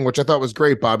separate thing, which I thought was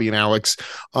great, Bobby and Alex.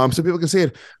 So people can see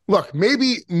it. Look,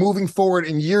 maybe moving forward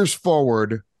in years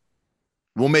forward,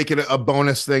 we'll make it a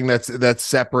bonus thing that's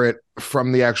separate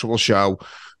from the actual show.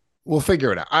 We'll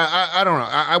figure it out. I don't know.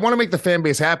 I want to make the fan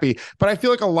base happy, but I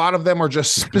feel like a lot of them are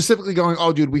just specifically going,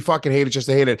 "Oh, dude, we fucking hate it just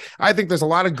to hate it." I think there's a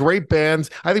lot of great bands.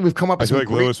 I think we've come up with I feel like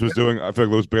Lewis was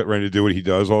ready to do what he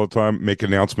does all the time, make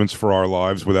announcements for our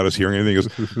lives without us hearing anything. He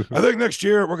goes, I think next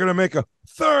year we're going to make a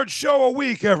third show a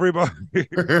week, everybody.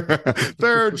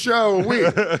 Third show a week.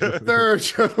 Third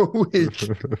show a week.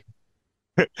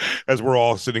 As we're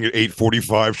all sitting at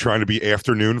 8:45 trying to be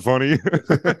afternoon funny.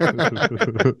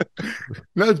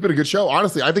 No, it's been a good show.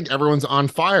 Honestly, I think everyone's on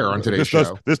fire on today's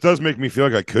show. This does make me feel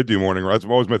like I could do morning. That's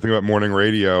always my thing about morning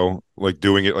radio, like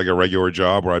doing it like a regular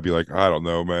job where I'd be like, I don't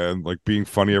know, man, like being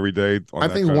funny every day. I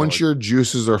think once your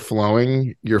juices are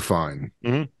flowing, you're fine.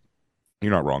 Mm-hmm.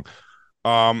 You're not wrong.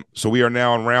 So we are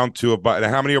now in round 2 of.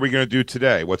 How many are we going to do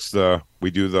today?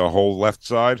 We do the whole left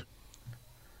side?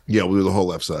 Yeah, we'll do the whole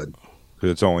left side.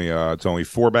 Because it's only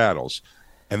 4 battles,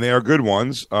 and they are good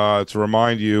ones. To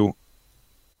remind you,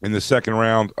 in the second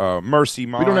round, Mercy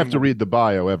Mine. We don't have to read the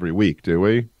bio every week, do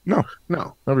we? No.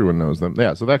 Everyone knows them.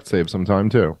 Yeah, so that saves some time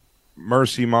too.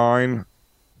 Mercy Mine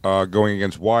going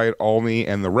against Wyatt Olney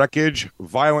and the Wreckage.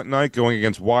 Violent Night going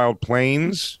against Wild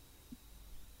Plains.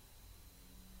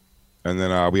 And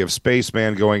then we have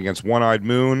Spaceman going against One-Eyed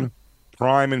Moon.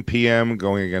 Prime and PM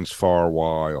going against Far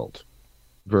Wild.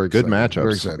 Very good exciting. matchups.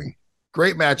 Very exciting.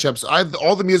 Great matchups.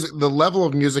 All the music, the level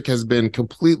of music has been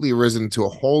completely risen to a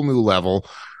whole new level.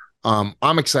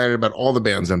 I'm excited about all the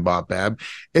bands in Bop Bab.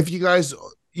 If you guys,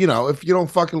 if you don't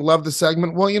fucking love the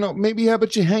segment, well, maybe how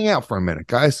about you hang out for a minute,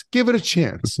 guys? Give it a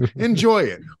chance. Enjoy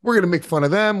it. We're gonna make fun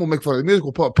of them. We'll make fun of the music.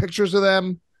 We'll put up pictures of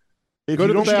them. Go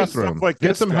to the bathroom.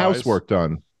 Get some housework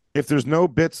done. If there's no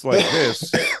bits like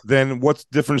this, then what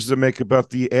difference does it make about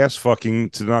the ass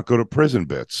fucking to not go to prison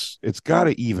bits? It's got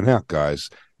to even out, guys.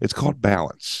 It's called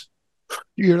balance.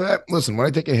 You hear that? Listen, when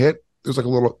I take a hit, there's like a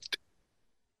little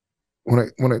when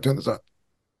I turn this on.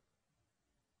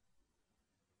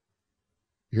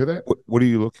 You hear that? What are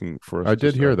you looking for? I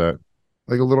did hear that.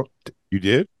 Like a little. You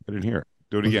did? I didn't hear it.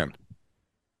 Do it again.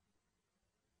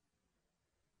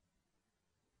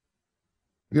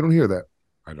 You don't hear that.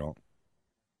 I don't.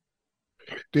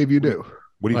 Dave, you do.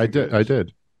 What do you? I did.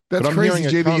 That's But I'm crazy,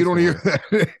 hearing it JV. You don't hear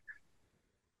that.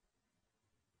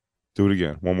 Do it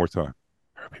again. One more time.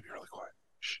 Maybe really quiet.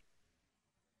 Shh.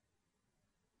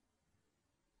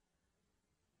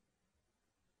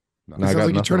 No, it sounds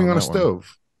like you're turning on a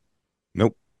stove.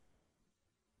 Nope.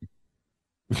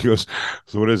 He goes,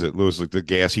 so what is it, Lewis? Like the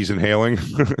gas he's inhaling?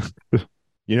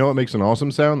 You know what makes an awesome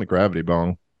sound? The gravity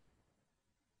bong.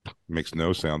 Makes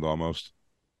no sound almost.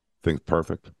 Thing's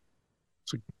perfect.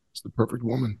 It's the perfect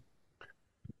woman.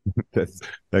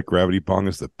 That gravity bong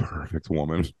is the perfect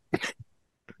woman.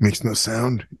 Makes no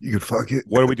sound. You could fuck it.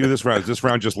 What do we do this round? Is this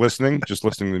round just listening? Just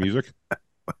listening to the music?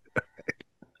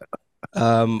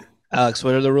 Alex,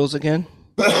 what are the rules again?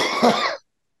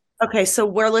 Okay, so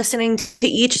we're listening to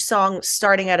each song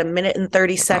starting at 1 minute and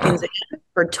 30 seconds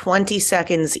for 20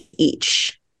 seconds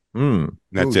each.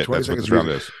 That's it. That's what this round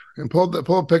is. And pull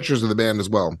up pictures of the band as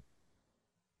well.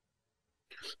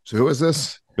 So who is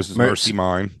this? This is Mercy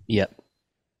Mine. Yep.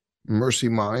 Mercy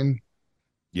Mine.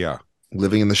 Yeah.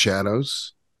 Living in the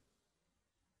Shadows.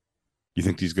 You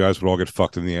think these guys would all get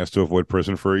fucked in the ass to avoid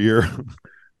prison for a year? I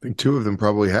think 2 of them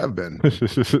probably have been.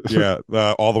 Yeah,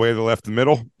 all the way to the left and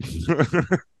middle.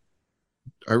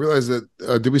 I realized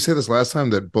that, did we say this last time,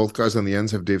 that both guys on the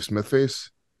ends have Dave Smith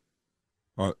face?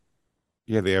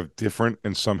 Yeah, they have different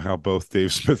and somehow both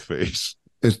Dave Smith face.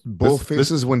 It's both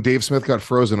faces when Dave Smith got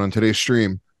frozen on today's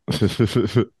stream.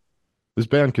 This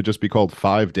band could just be called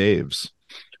 5 Daves.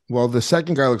 Well, the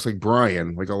second guy looks like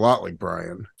Brian, like a lot like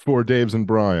Brian. 4 Daves and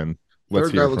Brian.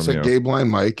 Third guy looks like Gay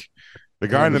Blind Mike. The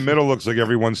guy in the middle looks like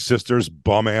everyone's sister's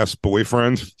bum-ass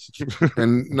boyfriend.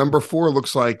 And number 4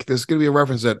 looks like, this is going to be a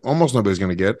reference that almost nobody's going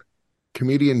to get.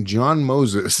 Comedian John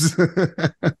Moses.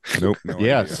 Nope.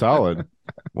 Yeah, solid.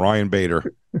 Ryan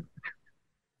Bader.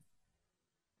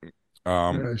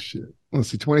 Oh, shit. Let's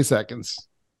see, 20 seconds.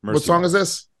 Mercy what song is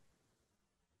this?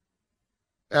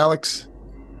 Alex?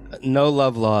 No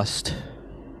Love Lost.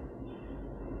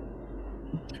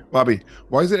 Bobby,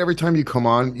 why is it every time you come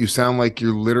on, you sound like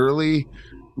you're literally,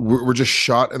 we're just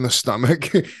shot in the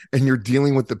stomach and you're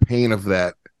dealing with the pain of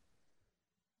that?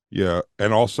 Yeah.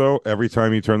 And also, every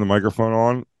time you turn the microphone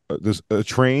on, there's a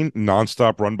train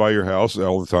nonstop run by your house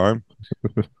all the time.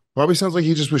 Bobby sounds like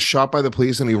he just was shot by the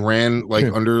police and he ran like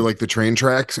under like the train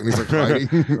tracks and he's like hiding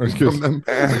from them.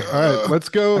 All right, let's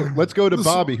go to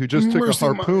Bobby, who just took a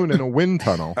harpoon in a wind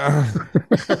tunnel.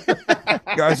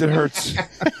 Guys, it hurts.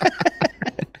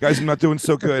 Guys, I'm not doing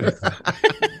so good.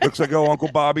 Looks like Uncle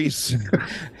Bobby's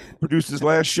produced his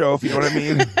last show, if you know what I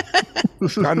mean.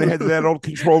 Time to head to that old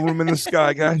control room in the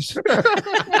sky, guys.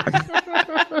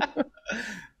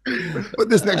 But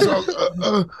this next song,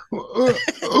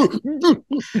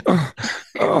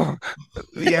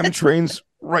 the M train's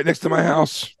right next to my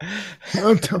house.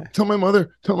 Tell my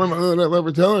mother that I love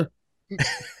her. Tell her.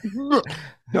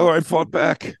 Tell her I fought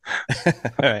back. All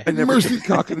right. I never took a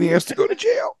cock in the ass to go to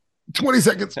jail. 20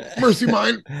 seconds. Mercy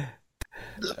mine. All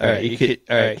right.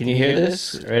 All right. Can you hear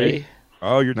this? Ready?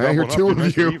 Oh, you're now you're two of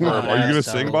you. Are you gonna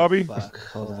sing, Bobby? Fuck.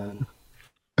 Hold on.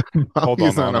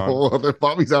 Bobby's on a whole other.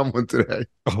 Bobby's on one today.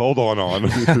 Hold on.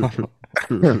 Hold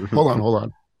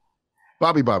on.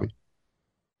 Bobby.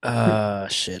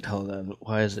 Shit. Hold on.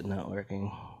 Why is it not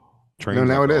working? No,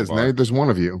 now it is. Bobby. Now there's one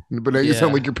of you, but now you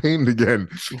sound like you're pained again.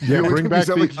 Yeah, bring back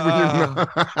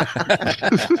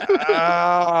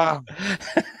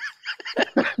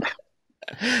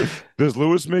Does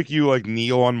Lewis make you like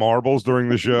kneel on marbles during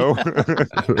the show?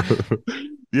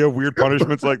 You have weird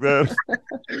punishments like that?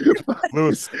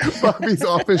 Lewis. Bobby's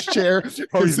office chair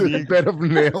is a bed of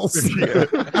nails. Yeah.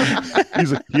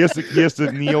 He has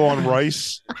to kneel on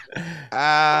rice.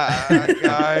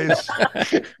 Guys.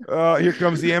 Here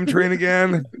comes the M train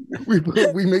again. We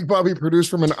make Bobby produce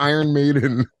from an Iron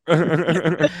Maiden. All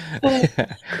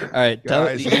right,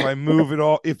 guys, if I move at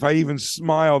all, if I even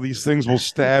smile, these things will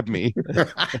stab me.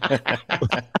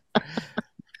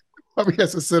 Bobby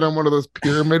has to sit on one of those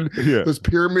pyramid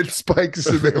spikes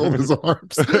and they hold his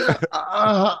arms.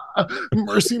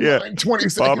 Mercy mine, 20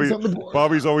 seconds on the board.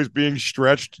 Bobby's always being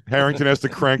stretched. Harrington has to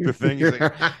crank the thing. He's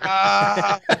like,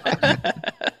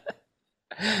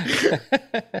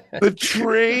 the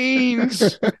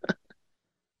trains.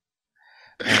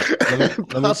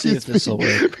 Let me see if this will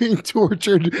work. Being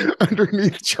tortured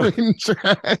underneath train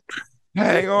tracks.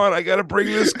 Hang on, I gotta bring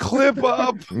this clip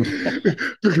up.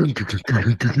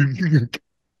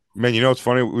 Man, you know what's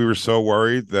funny? We were so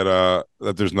worried that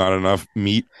there's not enough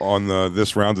meat on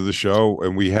this round of the show,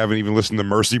 and we haven't even listened to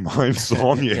Mercy Mine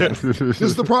song yet. This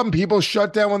is the problem. People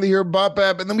shut down when they hear Bop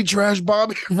Bap, and then we trash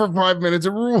Bobby for 5 minutes.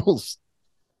 It rules.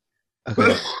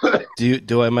 Okay.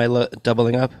 Am I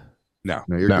doubling up? No,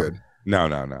 you're good.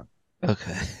 No.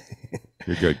 Okay.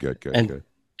 You're good. And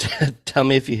tell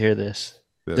me if you hear this.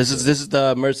 This is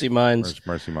the Mercy Mines.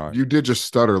 Mercy Mine. You did just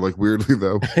stutter like weirdly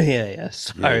though. yeah.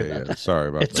 Sorry about that. Sorry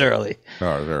about it's that. Early.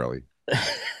 No, it's early.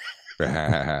 All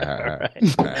right.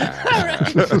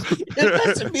 You're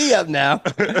messing me up now.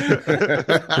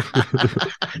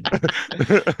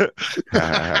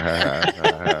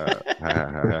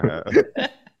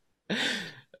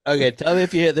 Okay, tell me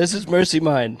if you hear. This is Mercy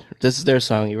Mine. This is their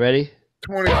song. You ready?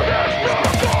 20.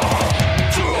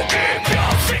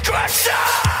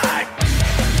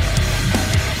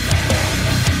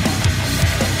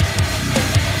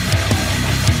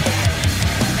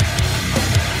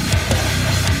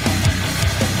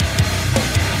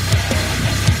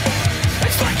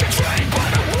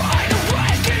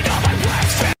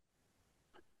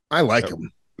 I like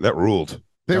them. That ruled.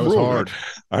 They ruled. Hard.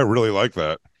 I really like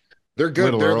that. They're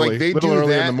good. They're early. like they Little do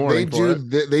early that. in the morning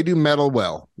They do metal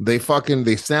well. They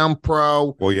sound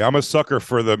pro. Well, yeah, I'm a sucker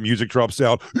for the music drop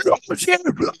sound. Yeah,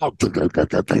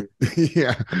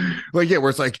 like where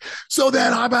it's like so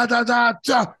then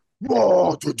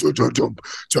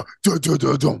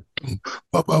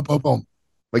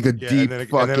like a deep and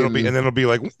fucking. And then it'll be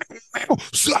like.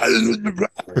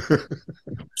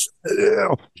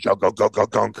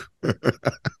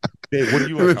 Dave, what do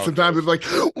you like? Sometimes it's like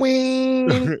wing.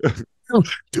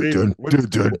 Dave, what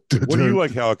do you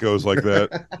like how it goes like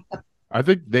that? I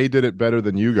think they did it better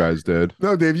than you guys did.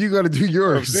 No, Dave, you got to do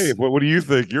yours. Dave, what do you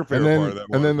think your favorite part of that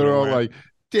was? And then they're all like,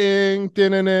 ding,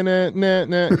 ding,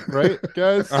 right,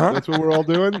 guys? That's what we're all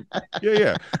doing.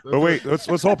 Yeah. But wait,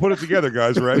 let's all put it together,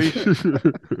 guys. Ready?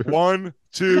 1,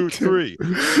 2, 3.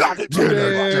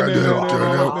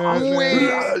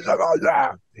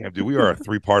 Damn, dude, we are a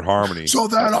 3-part harmony. So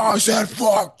then I said,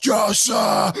 "Fuck just."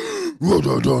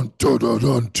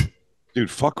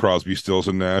 Dude, fuck Crosby, Stills,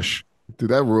 and Nash. Dude,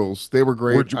 that rules. They were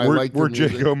great. I like we're Jay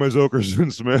Gomez,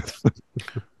 Okerson Smith.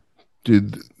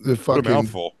 Dude, the fucking what a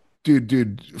mouthful.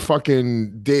 Dude,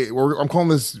 fucking Dave. I'm calling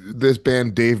this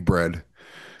band Dave Bread.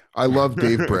 I love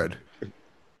Dave Bread.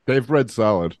 Dave Bread's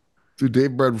solid. Dude,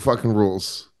 Dave Bread fucking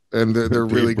rules, and they're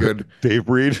really good. Dave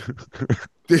Breed.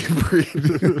 Dave Breed.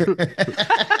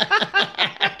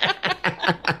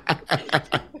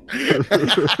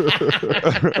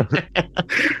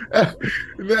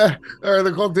 All right,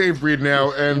 they're called Dave Breed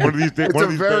now, and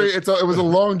it was a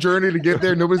long journey to get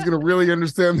there. Nobody's gonna really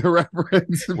understand the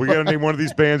reference. We gotta name one of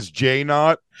these bands J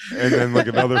Knot, and then like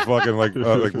another fucking like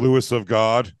Lewis of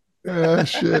God.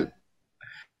 Shit.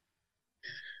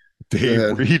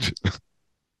 Dave Breed.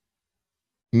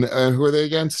 Who are they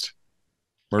against?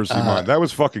 Mercy Mine. That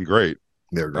was fucking gret.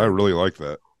 They're great. I really like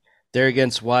that. They're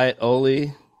against Wyatt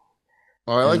Oley.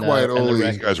 Oh, I like Wyatt Oley.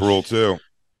 These guys rule too.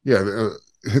 Yeah,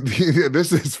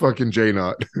 this is fucking J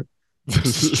Knot.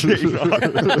 J Knot.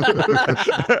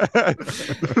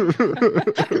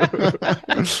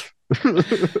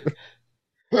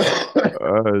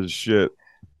 Shit.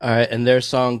 All right, and their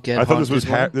song "Get." I thought this was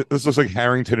this looks like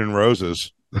Harrington and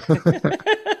Roses. All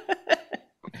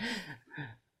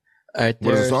right,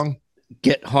 what is the song?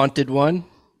 "Get Haunted One,"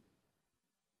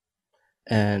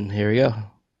 and here we go.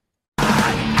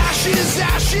 Ashes,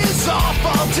 ashes all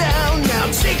fall down. Now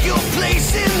take your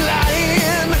place in line.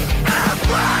 And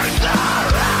break the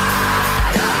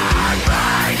ride, and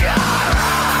break the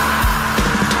ride.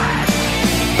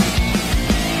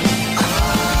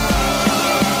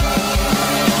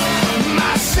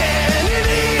 My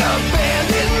sanity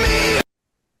abandoned me.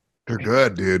 They're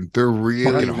good, dude. They're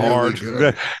really hard.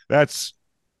 Good. That's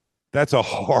a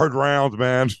hard round,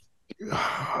 man.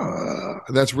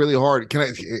 That's really hard. Can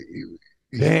I?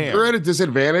 Damn. They're at a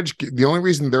disadvantage. The only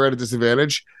reason they're at a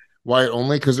disadvantage, why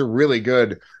only because they're really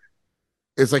good.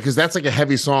 It's like because that's like a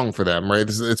heavy song for them, right?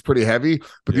 It's pretty heavy,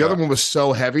 but the other one was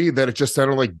so heavy that it just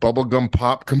sounded like bubblegum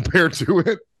pop compared to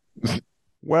it.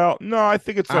 Well, no, I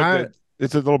think it's like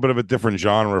it's a little bit of a different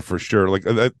genre for sure. Like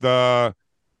the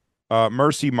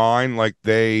Mercy Mine, like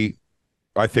I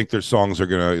think their songs are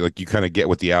gonna like you kind of get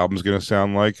what the album's gonna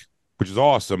sound like, which is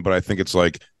awesome. But I think it's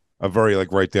like a very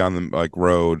like right down the like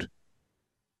road.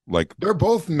 Like they're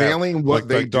both nailing what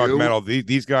they do. Dark metal.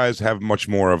 These guys have much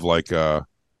more of like a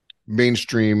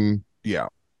mainstream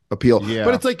appeal. Yeah.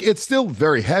 But it's like it's still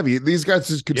very heavy. These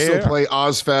guys could still play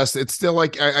Ozfest. It's still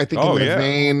like I think in the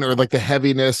vein or like the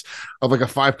heaviness of like a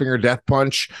Five Finger Death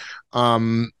Punch. Maybe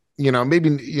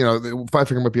the Five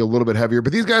Finger might be a little bit heavier,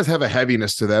 but these guys have a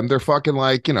heaviness to them. They're fucking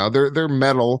like, they're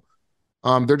metal.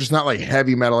 They're just not like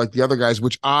heavy metal like the other guys,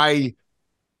 which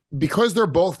because they're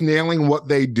both nailing what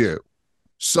they do.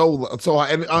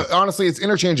 Honestly, it's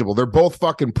interchangeable. They're both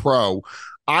fucking pro.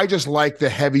 I just like the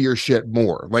heavier shit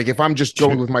more. Like if I'm just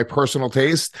going with my personal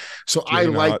taste. So I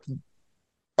like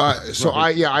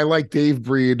Dave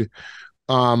Breed.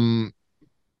 I'm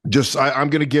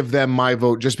gonna give them my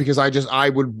vote just because I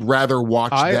would rather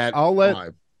watch that.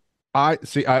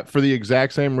 For the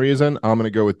exact same reason, I'm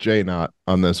gonna go with J Knot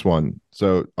on this one.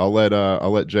 So I'll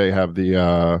let Jay have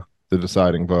the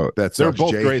deciding vote. They're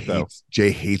both great though.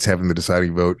 Jay hates having the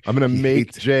deciding vote. I'm gonna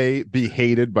make Jay be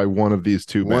hated by one of these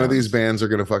two bands. One of these bands are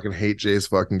gonna fucking hate Jay's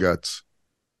fucking guts.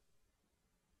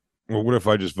 Well, what if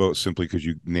I just vote simply because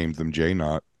you named them J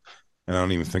Knot and I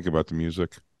don't even think about the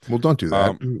music? Well, don't do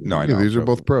that. No, I know. These are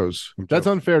both pros. That's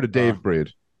unfair to Dave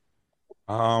Breed.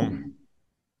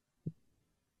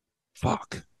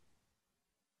 Fuck.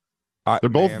 They're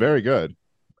both very good.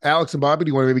 Alex and Bobby, do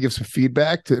you want to maybe give some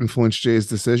feedback to influence Jay's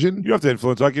decision? You don't have to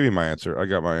influence. I'll give you my answer. I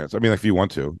got my answer. I mean, if you want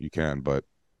to, you can, but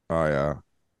I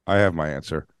have my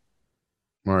answer.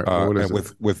 All right. What is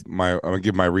it? I'm gonna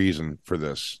give my reason for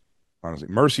this. Honestly,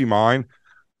 Mercy Mine.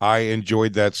 I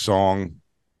enjoyed that song.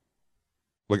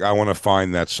 Like I want to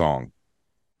find that song.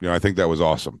 I think that was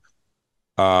awesome.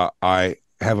 I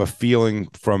have a feeling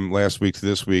from last week to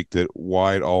this week that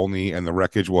Wyatt Olney and the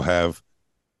Wreckage will have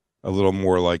a little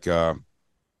more like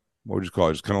what would you call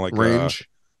it? Just kind of like range.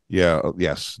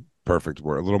 Yes, perfect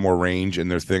word. A little more range in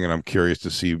their thing, and I'm curious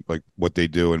to see like what they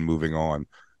do and moving on.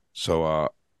 So I'm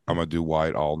gonna do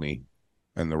Wyatt Olney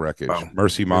and the Wreckage. Oh,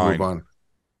 Mercy Mine.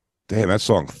 Damn, that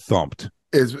song thumped.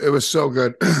 It was so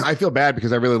good. I feel bad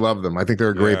because I really love them. I think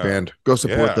they're a great band. Go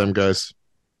support them, guys.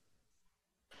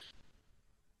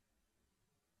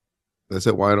 That's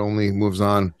it. Wyatt Olney moves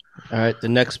on. All right, the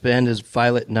next band is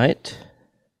Violet Night.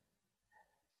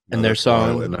 And their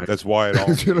song. That's Wyatt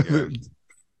Olney.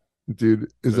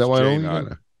 Dude, is that Wyatt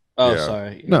Olney? Oh,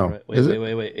 sorry. No. Right.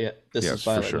 Wait. Yeah, this is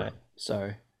Violet Night.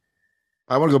 Sorry.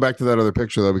 I want to go back to that other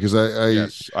picture though, because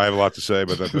Yes, I have a lot to say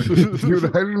about that picture. dude,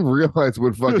 I didn't realize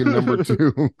what fucking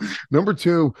number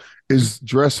two is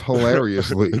dressed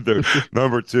hilariously. Dude,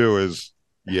 number 2 is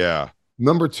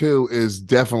Number 2 is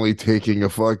definitely taking a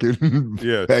fucking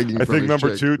yeah. pegging I from think his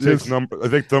number chick. 2 takes number. I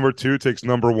think number 2 takes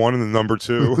number 1 and then number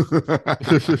 2.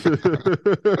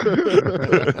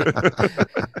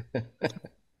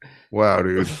 Wow,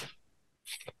 dude.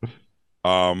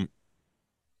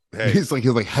 Hey, He's like,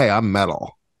 hey, I'm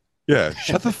metal. yeah,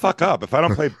 shut the fuck up. If I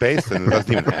don't play bass, then it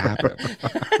doesn't even happen.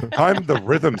 I'm the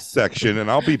rhythm section, and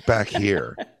I'll be back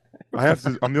here. I'm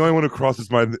the only one who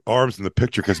crosses my arms in the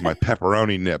picture because of my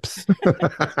pepperoni nips.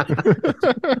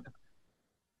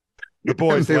 The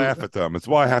boys laugh at them. It's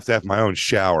why I have to have my own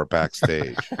shower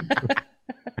backstage.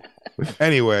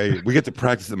 Anyway, we get to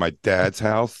practice at my dad's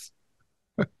house.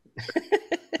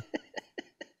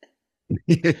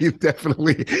 Yeah, you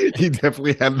definitely had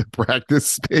the practice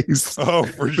space. Oh,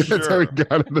 for sure. That's how he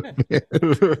got in the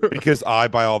band. Because I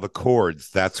buy all the chords.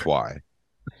 That's why.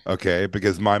 Okay,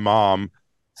 because my mom,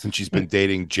 since she's been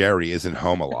dating Jerry, isn't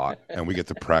home a lot, and we get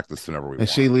to practice whenever we And want.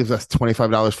 she leaves us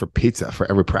 $25 for pizza for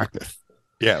every practice.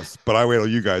 Yes, but I wait till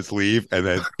you guys leave and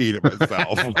then eat it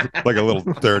myself like a little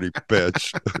dirty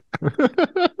bitch.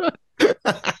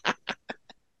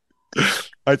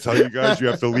 I tell you guys you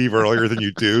have to leave earlier than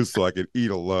you do so I can eat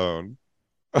alone.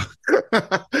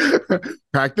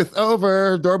 Practice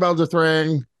over. Doorbell just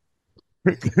rang.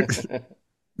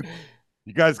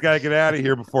 You guys got to get out of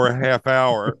here before a half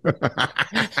hour.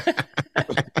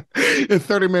 It's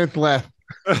 30 minutes left.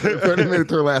 30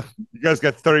 minutes or less. You guys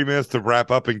got 30 minutes to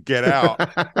wrap up and get out.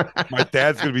 My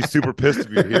dad's going to be super pissed if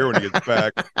you're here when he gets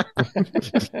back.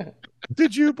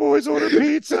 Did you boys order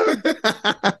pizza?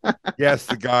 Yes,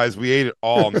 the guys. We ate it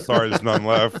all. I'm sorry there's none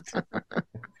left.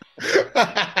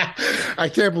 I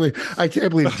can't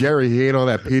believe Jerry, he ate all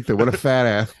that pizza. What a fat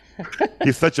ass.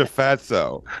 He's such a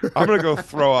fatso. I'm going to go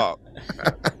throw up.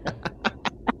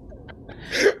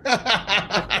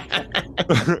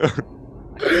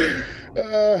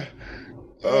 But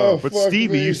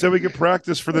Stevie, you said we could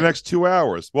practice for the next 2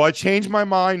 hours. Well, I changed my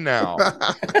mind now.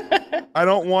 I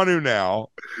don't want to now.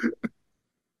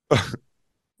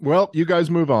 Well, you guys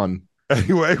move on.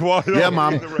 Anyway, yeah,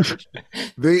 Mom.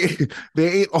 They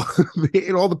ate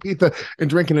all the pizza and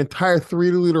drank an entire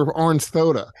 3-liter of orange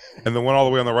soda. And the one all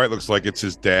the way on the right looks like it's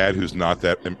his dad, who's not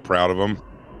that proud of him.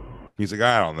 He's like,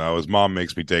 I don't know. His mom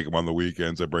makes me take him on the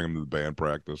weekends. I bring him to the band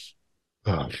practice.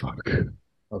 Oh, fuck.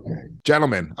 Okay.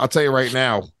 Gentlemen, I'll tell you right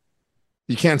now.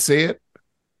 You can't see it.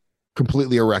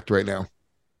 Completely erect right now.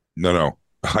 No.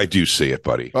 I do see it,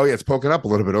 buddy. Oh yeah, it's poking up a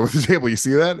little bit over the table. You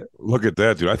see that? Look at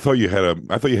that, dude. I thought you had a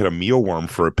mealworm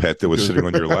for a pet that was sitting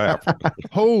on your lap.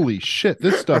 Holy shit,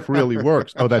 this stuff really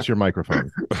works. Oh, that's your microphone.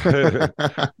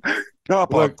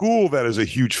 Ghoul, that is a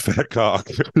huge fat cock.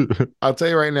 I'll tell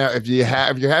you right now, if you're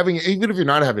having, even if you're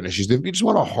not having issues, if you just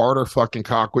want a harder fucking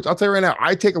cock, which I'll tell you right now,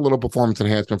 I take a little performance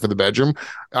enhancement for the bedroom.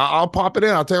 I'll pop it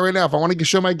in. I'll tell you right now, if I want to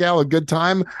show my gal a good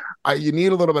time, you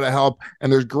need a little bit of help.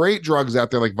 And there's great drugs out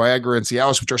there like Viagra and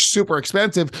Cialis, which are super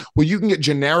expensive. Well, you can get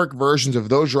generic versions of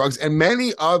those drugs and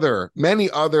many other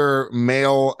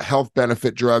male health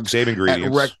benefit drugs. Same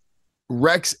ingredients.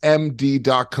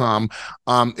 RexMD.com.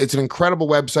 It's an incredible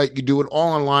website. You do it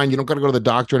all online. You don't got to go to the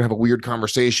doctor and have a weird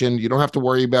conversation. You don't have to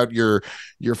worry about your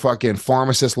fucking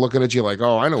pharmacist looking at you like,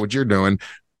 oh, I know what you're doing.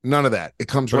 None of that. It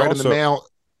comes right in the mail.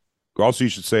 Also, you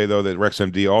should say, though, that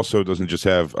RexMD also doesn't just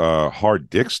have hard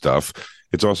dick stuff.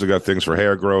 It's also got things for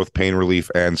hair growth, pain relief,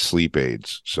 and sleep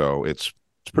aids. So it's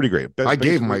pretty great. I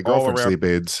gave my girlfriend sleep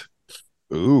aids.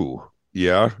 Ooh,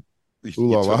 yeah.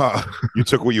 Ooh la la. You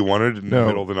took what you wanted in the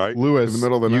middle of the night? Lewis, in the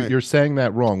middle of the night. You're saying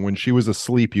that wrong. When she was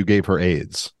asleep, you gave her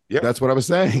AIDS. Yeah. That's what I was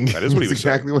saying. That is what he was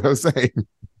exactly what I was saying.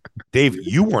 Dave,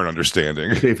 you weren't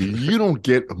understanding. Dave, you don't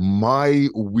get my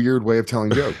weird way of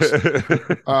telling jokes.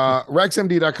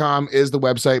 RexMD.com is the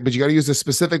website, but you got to use a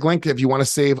specific link if you want to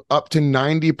save up to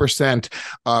 90%.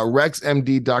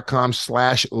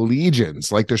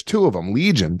 RexMD.com/legions. Like there's 2 of them,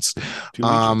 legions.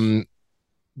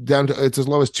 Down to it's as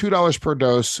low as $2 per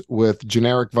dose with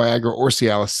generic Viagra or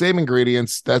Cialis. Same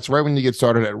ingredients. That's right when you get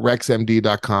started at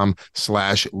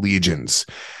RexMD.com/legions.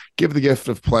 Give the gift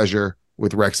of pleasure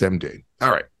with RexMD.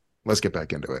 All right, let's get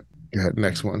back into it. Go ahead,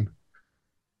 next one.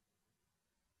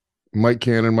 Mike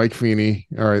Cannon, Mike Feeney.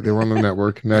 All right, they were on the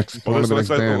network. Next, what's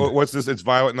this? It's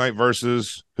Violet Night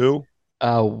versus who?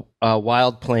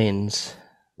 Wild Plains.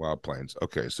 Wild Plains.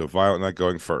 Okay, so Violet Night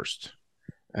going first.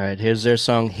 All right, here's their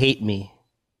song "Hate Me."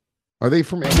 Are they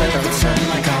from England?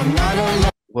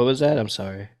 What was that? I'm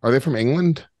sorry. Are they from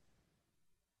England?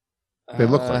 They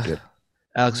look like it.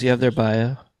 Alex, you have their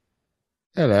bio?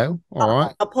 Hello. All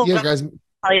right. I'll pull Yeah, up- guys.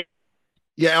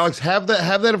 Yeah, Alex, have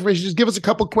that information. Just give us a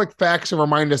couple quick facts and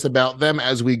remind us about them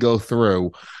as we go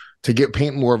through to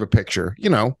paint more of a picture.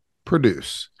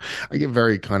 Produce. I get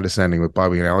very condescending with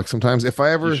Bobby and Alex sometimes. If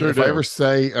I ever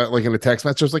say like in a text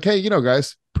message, it's like, hey,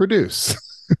 guys, produce.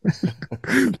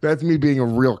 That's me being a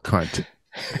real cunt.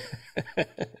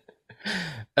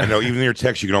 I know. Even in your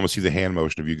text, you can almost see the hand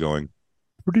motion of you going,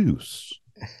 produce.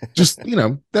 Just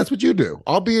that's what you do.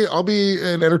 I'll be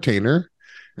an entertainer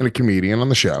and a comedian on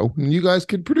the show, and you guys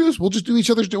can produce. We'll just do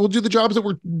we'll do the jobs that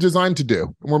we're designed to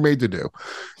do and we're made to do.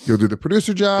 You'll do the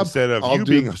producer job instead of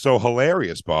being so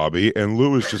hilarious, Bobby, and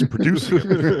Lou is just producing.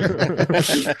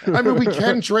 I mean, we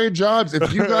can trade jobs.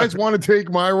 If you guys want to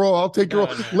take my role, I'll take your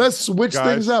role. Let's switch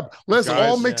things up. Let's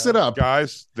all mix it up,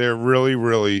 guys. There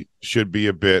really should be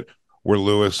a bit where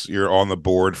Lewis, you're on the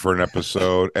board for an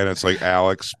episode, and it's like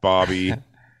Alex, Bobby,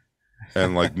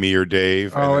 and like me or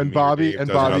Dave. And Bobby gets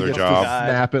to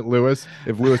snap at Lewis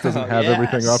if Lewis doesn't have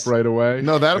everything up right away.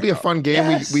 No, that'll be a fun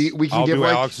game. Yes. We can give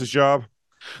Alex's job.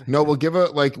 No, we'll give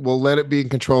we'll let it be in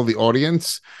control of the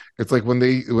audience. It's like when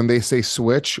they say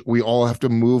switch, we all have to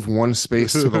move one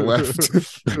space to the left.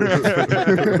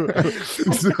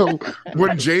 So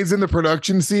when Jay's in the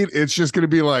production seat, it's just going to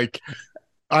be like,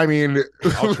 I mean,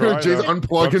 Jay's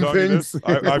unplugging things.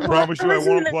 I promise you I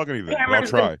won't unplug anything. I'll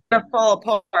try. Gonna fall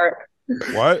apart.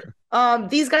 What?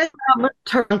 These guys are from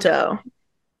Toronto.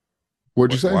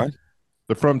 What'd you say? What?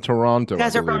 They're from Toronto. You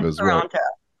guys are from Toronto.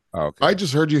 Oh, okay. I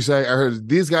just heard you say. I heard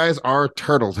these guys are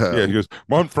turtle toe. Yeah, he goes,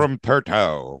 "I'm from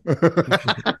Turtle."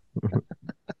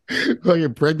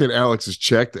 Fucking pregnant Alex is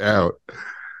checked out.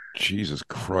 Jesus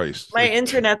Christ. My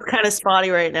internet's kind of spotty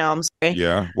right now. I'm sorry.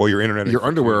 Yeah. Well, your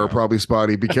underwear are probably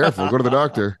spotty. Be careful. Go to the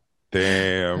doctor.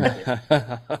 Damn.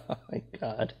 Oh my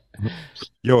God.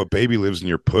 Yo, a baby lives in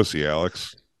your pussy,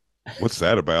 Alex. What's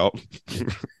that about?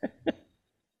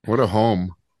 What a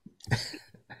home.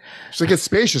 It's like it's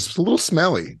spacious. It's a little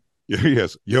smelly.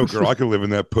 Yes. Yo, girl, I could live in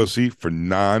that pussy for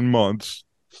 9 months.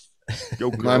 Yo,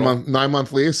 girl. 9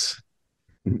 month lease.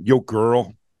 Yo,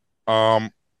 girl.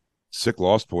 Sick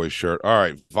Lost Boys shirt. All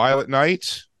right. Violet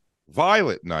Night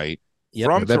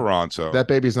from Toronto. That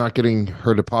baby's not getting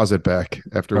her deposit back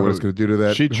after what it's going to do to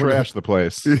that. She trashed the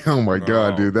place. Oh my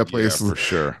God, dude. That place for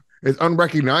sure. It's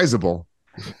unrecognizable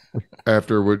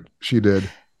after what she did.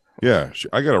 Yeah.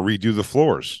 I got to redo the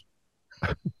floors.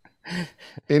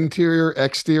 Interior,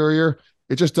 exterior.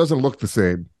 It just doesn't look the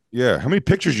same. Yeah. How many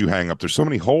pictures you hang up? There's so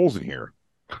many holes in here.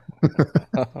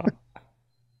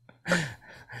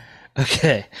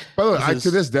 Okay. By the way,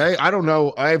 to this day, I don't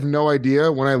know. I have no idea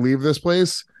when I leave this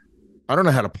place. I don't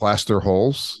know how to plaster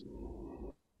holes.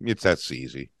 That's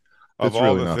easy. It's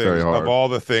really not very hard. Of all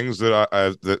the things that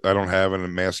I don't have in a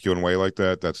masculine way like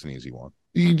that, that's an easy one.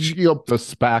 The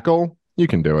spackle, you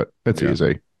can do it. It's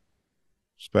easy.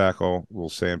 Spackle, little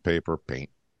sandpaper, paint.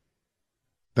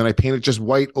 Then I paint it just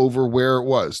white over where it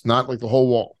was, not like the whole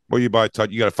wall. Well, you got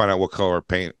to find out what color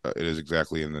paint it is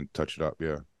exactly, and then touch it up.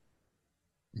 Yeah.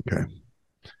 Okay.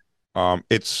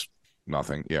 It's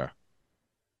nothing. Yeah.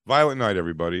 Violet Night,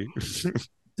 everybody.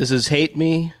 This is Hate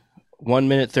Me. 1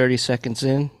 minute 30 seconds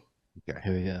in. Okay.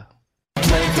 Here we go.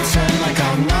 Play pretend like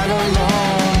I'm not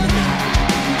alone.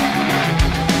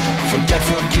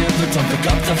 Forgive, but don't pick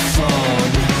up the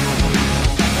phone.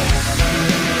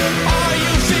 Are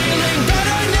you feeling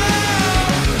better now?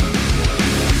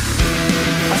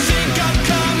 I think I'm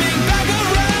coming back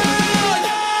around.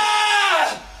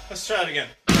 Ah! Let's try it again.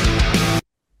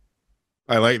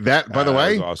 I like that. By the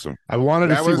way, that was awesome. I wanted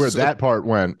to see where that part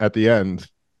went at the end.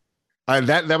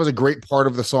 That was a great part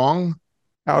of the song.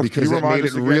 Alex, because it made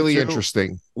it really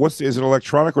interesting. Is it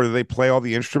electronic, or do they play all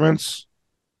the instruments?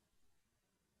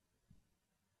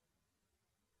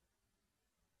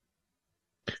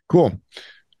 Cool.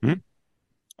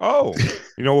 Oh,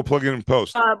 we'll plug it in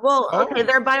post. Okay.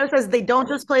 Their bio says they don't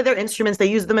just play their instruments; they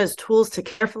use them as tools to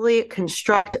carefully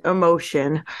construct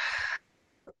emotion.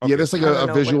 Yeah, there's like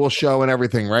a visual show and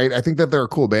everything, right? I think that they're a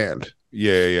cool band.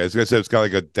 Yeah. As I said, it's got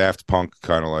like a Daft Punk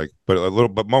kind of like, but a little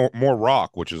bit more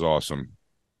rock, which is awesome.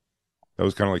 That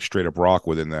was kind of like straight up rock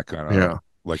within that kind of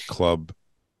like club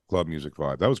music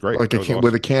vibe. That was great. Like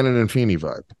with a Cannon and Feeney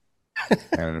vibe.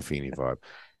 Cannon and Feeney vibe.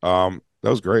 That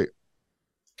was great.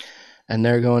 And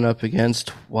they're going up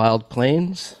against Wild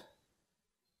Plains.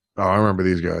 Oh, I remember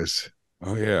these guys.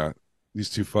 Oh yeah,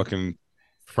 these two fucking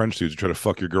French dudes try to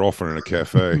fuck your girlfriend in a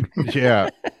cafe. Yeah,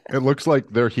 it looks like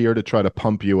they're here to try to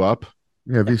pump you up.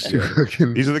 Yeah, these two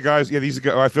fucking. These are the guys. Yeah, these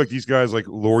guys. I feel like these guys like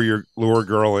lure a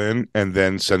girl in and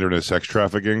then send her to sex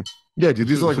trafficking. Yeah, dude,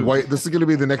 these are like white. This is going to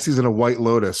be the next season of White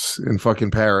Lotus in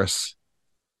fucking Paris.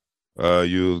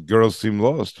 You girls seem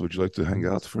lost. Would you like to hang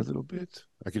out for a little bit?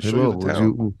 I can show you the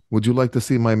town. Would you like to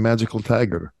see my magical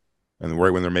tiger? And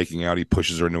right when they're making out, he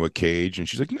pushes her into a cage, and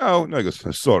she's like, "No." He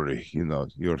goes, "Sorry,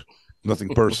 you're nothing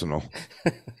personal."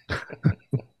 Go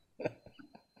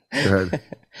ahead.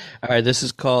 All right, this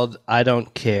is called "I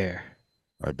Don't Care."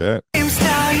 I bet.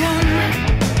 Stallion,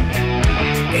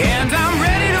 and I'm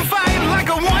ready to fight like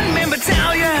a one-man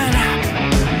battalion.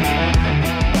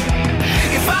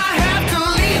 If I have to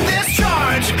lead this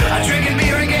charge, I'm drinking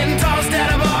beer and getting tossed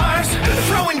out of bars,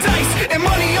 throwing dice and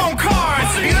money on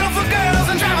cards, beautiful girls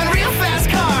and driving real fast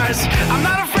cars. I'm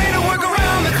not afraid to work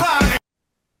around the clock.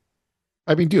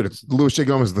 I mean, dude, it's Luis J.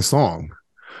 Gomez, the song.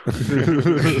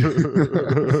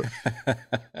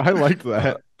 I liked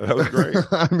that. That was great.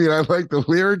 I mean, I like the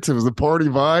lyrics. It was a party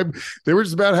vibe. They were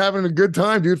just about having a good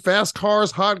time, dude. Fast cars,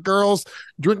 hot girls,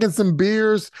 drinking some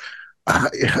beers.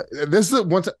 This is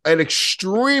once an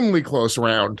extremely close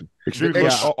round. Extremely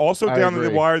close. Also down to the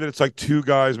wire that it's like two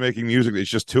guys making music. It's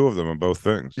just two of them on both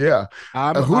things. Yeah.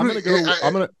 I'm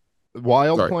gonna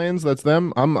Wild Plains. That's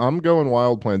them. I'm going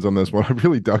Wild Plains on this one. I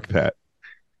really dug that.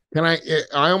 Can I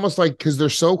almost like, because they're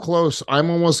so close, I'm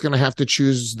almost going to have to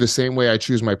choose the same way I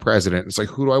choose my president. It's like,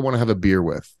 who do I want to have a beer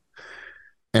with?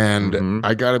 And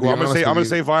I got to be honest. I'm going to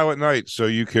say Violet Night so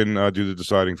you can do the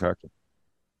deciding factor.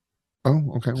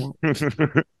 Oh, okay. Well.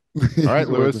 All right,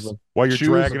 Lewis. While you're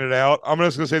dragging it out, I'm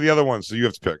just going to say the other one, so you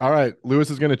have to pick. All right, Lewis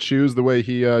is going to choose the way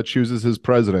he chooses his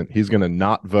president. He's going to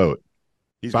not vote.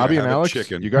 Bobby and Alex,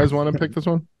 you guys want to pick this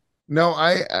one? No,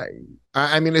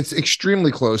 I mean, it's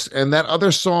extremely close. And that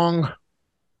other song,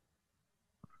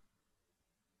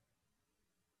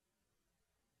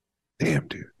 damn,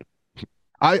 dude.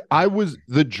 I was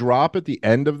the drop at the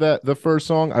end of the first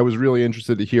song. I was really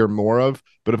interested to hear more of,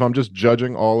 but if I'm just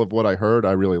judging all of what I heard,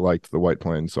 I really liked the White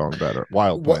Plains song better.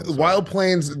 Wild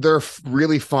Plains, they're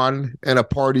really fun and a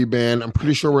party band. I'm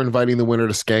pretty sure we're inviting the winner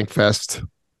to Skankfest.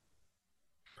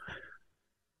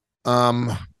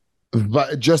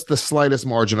 But just the slightest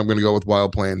margin, I'm going to go with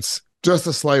Wild Plains. Just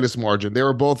the slightest margin. They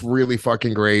were both really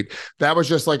fucking great. That was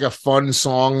just like a fun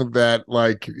song that,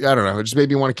 like, I don't know, it just made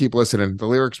me want to keep listening. The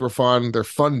lyrics were fun. They're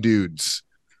fun dudes.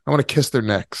 I want to kiss their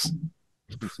necks.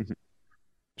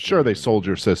 Sure, they sold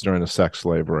your sister into sex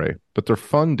slavery, but they're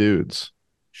fun dudes.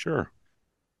 Sure.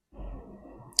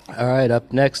 All right,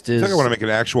 up next is... I think I want to make an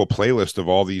actual playlist of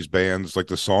all these bands, like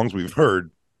the songs we've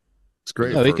heard. It's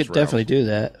great. Oh, we could definitely do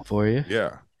that for you.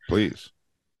 Yeah. Please.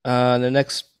 The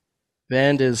next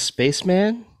band is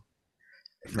Spaceman,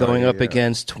 going up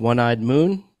against One Eyed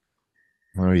Moon.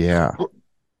 Oh yeah.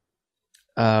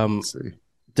 Let's see.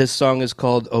 This song is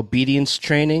called "Obedience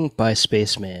Training" by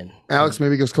Spaceman. Alex,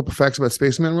 maybe give us a couple facts about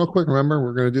Spaceman real quick. Remember,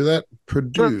 we're going to do that.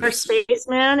 First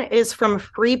Spaceman is from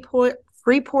Freeport,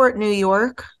 New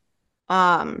York.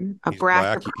 He's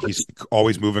black. He's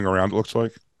always moving around. It looks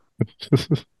like.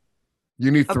 You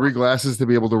need 3 glasses to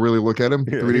be able to really look at him.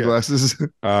 3D glasses.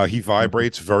 He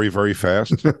vibrates very, very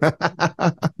fast.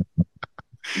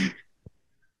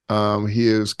 He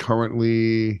is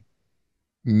currently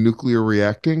nuclear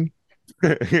reacting.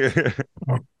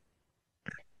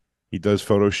 He does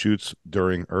photo shoots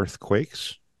during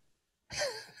earthquakes.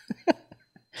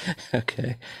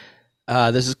 Okay.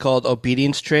 This is called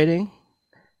Obedience Trading.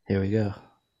 Here we go.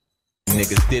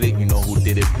 Niggas did it, you know who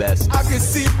did it best. I can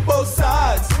see both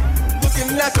sides.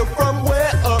 Looking at the firm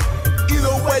way up.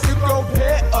 Either way you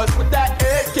compare us with that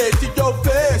AK to your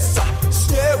face.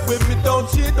 Share with me,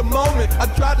 don't cheat the moment. I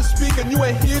try to speak and you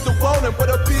ain't here to want it. But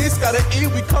a beast gotta eat,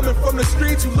 we coming from the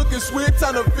streets. You looking sweet,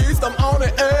 time to feast, I'm on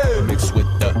it, eh. Mixed with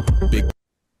the big.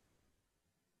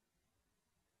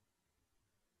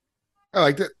 I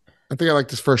liked it. I think I liked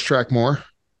this first track more.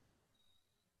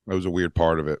 That was a weird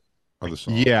part of it. Of the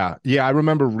song. Yeah. I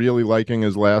remember really liking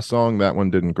his last song. That one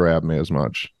didn't grab me as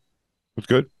much. It was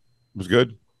good. It was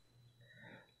good.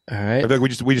 All right. I think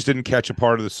we just didn't catch a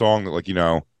part of the song that, like,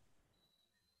 the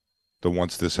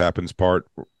once this happens part.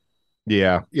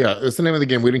 Yeah, it's the name of the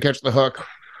game. We didn't catch the hook,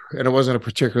 and it wasn't a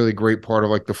particularly great part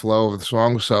of like the flow of the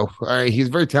song. So he's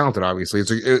very talented. Obviously,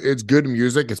 it's good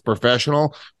music. It's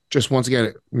professional. Just once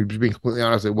again, being completely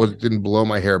honest, it didn't blow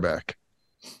my hair back.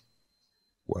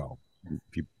 Well,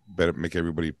 if you better make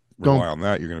everybody rely on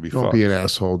that, you're going to be don't fucked. Be an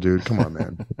asshole, dude. Come on,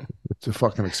 man. It's a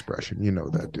fucking expression. You know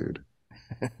that, dude.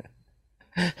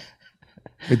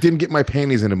 It didn't get my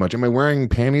panties into much. Am I wearing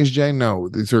panties, Jay? No,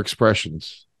 these are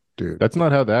expressions, dude. That's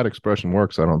not how that expression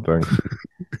works, I don't think.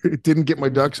 It didn't get my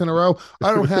ducks in a row.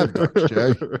 I don't have ducks,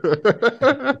 Jay.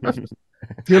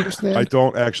 Do you understand? I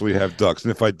don't actually have ducks.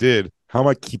 And if I did, How am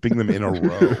I keeping them in a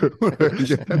row?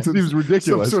 That seems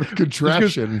ridiculous. Some sort of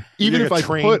contraption. Even if I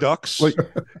train ducks,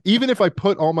 even if I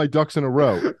put all my ducks in a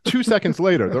row, 2 seconds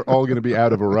later, they're all going to be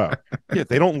out of a row. Yeah,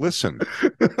 they don't listen.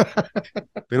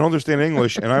 They don't understand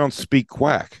English, and I don't speak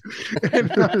quack. And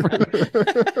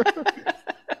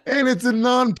it's a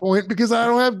non-point because I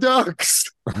don't have ducks.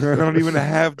 I don't even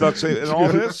have ducks. And all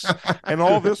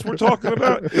this we're talking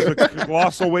about is a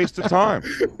colossal waste of time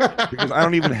because I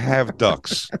don't even have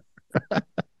ducks.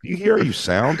 You hear how you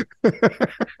sound?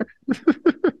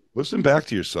 Listen back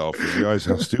to yourself and realize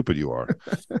how stupid you are.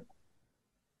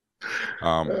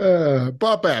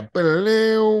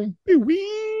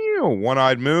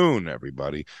 One-Eyed Moon,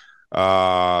 everybody.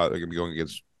 They're gonna be going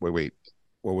against. Wait.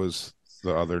 What was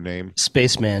the other name?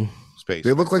 Spaceman. Space.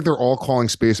 They look like they're all calling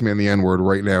Spaceman the N-word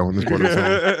right now in this part of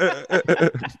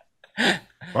the song.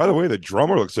 By the way, the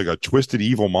drummer looks like a twisted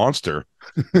evil monster.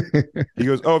 He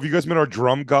goes, "Oh, have you guys met our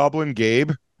drum goblin,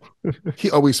 Gabe?"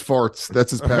 He always farts.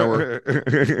 That's his power.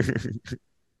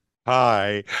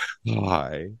 Hi.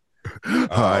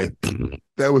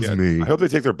 That was me. I hope they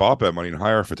take their BOPET money and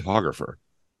hire a photographer.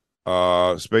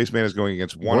 Spaceman is going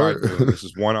against One-Eyed Moon. This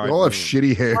is One-Eyed They all have Moon.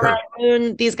 shitty hair. One-Eyed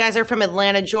Moon, these guys are from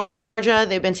Atlanta, Georgia.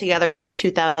 They've been together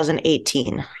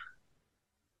 2018.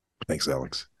 Thanks,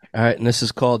 Alex. All right, and this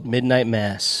is called Midnight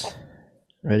Mass.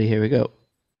 Ready? Here we go.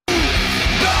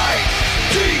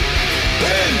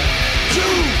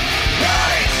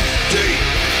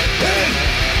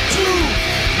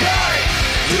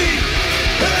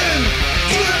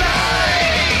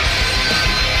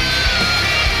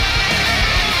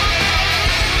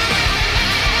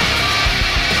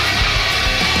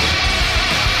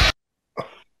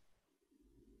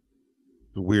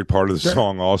 The weird part of the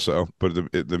song also, but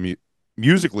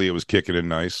musically it was kicking in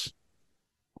nice.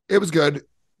 It was good.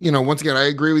 Once again, I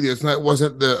agree with you. It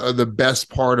wasn't the best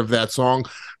part of that song,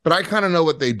 but I kind of know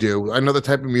what they do. I know the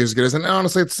type of music it is, and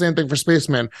honestly, it's the same thing for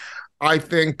Spaceman. I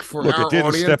think for Look, our it didn't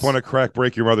audience, step on a crack,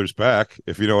 break your mother's back,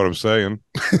 if you know what I'm saying.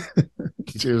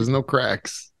 There's no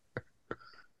cracks.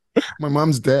 My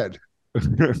mom's dead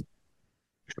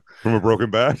From a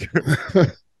broken back.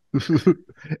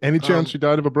 Any chance she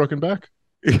died of a broken back?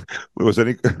 Was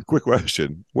any quick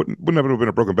question? Wouldn't have been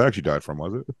a broken back she died from,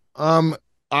 was it?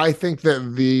 I think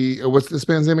that what's this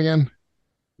band's name again?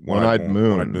 One-Eyed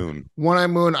Moon. One-Eyed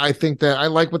Moon. I think that I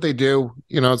like what they do.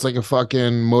 It's like a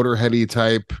fucking Motorheady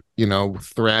type,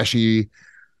 thrashy,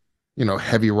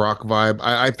 heavy rock vibe.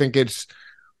 I think it's,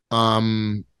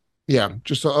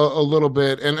 just a little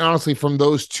bit. And honestly, from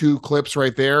those two clips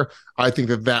right there, I think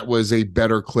that was a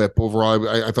better clip overall.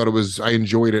 I thought I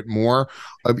enjoyed it more,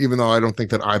 even though I don't think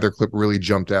that either clip really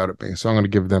jumped out at me. So I'm going to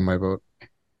give them my vote.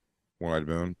 One-Eyed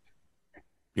Moon.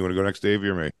 You want to go next, Davey,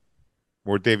 or me?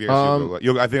 Or Davey, I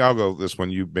think I'll go this one.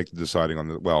 You make the deciding on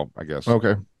the. Well, I guess.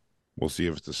 Okay. We'll see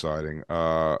if it's deciding.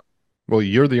 Well,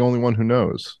 you're the only one who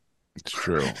knows. It's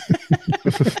true.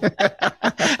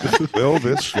 Will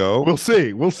this go? We'll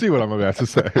see. We'll see what I'm about to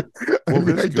say. Will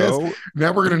this go?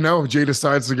 Now we're going to know if Jay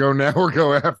decides to go now or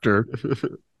go after.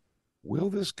 Will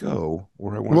this go?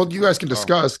 Well, you guys can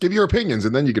discuss. Give your opinions,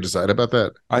 and then you can decide about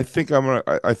that. I think I'm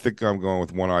going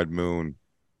with One-Eyed Moon,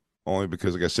 only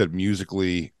because, like I said,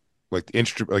 musically,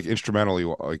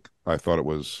 instrumentally, I thought it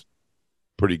was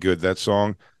pretty good, that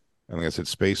song. And like I said,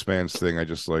 Spaceman's thing, I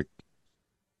just I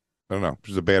don't know,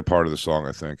 just a bad part of the song,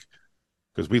 I think,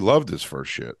 because we loved his first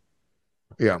shit.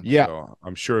 Yeah. So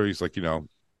I'm sure he's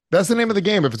that's the name of the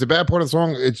game. If it's a bad part of the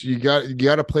song, it's you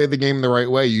got to play the game the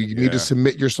right way. You need to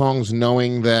submit your songs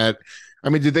knowing that. I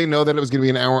mean, did they know that it was going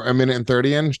to be a minute and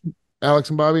 30 in, Alex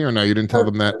and Bobby, or no? You didn't tell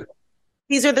them that.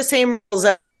 These are the same rules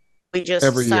that we just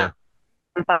every year.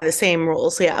 By the same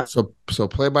rules, yeah. So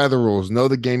play by the rules. Know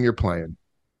the game you're playing.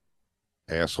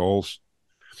 Assholes.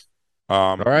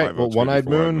 All right. Well,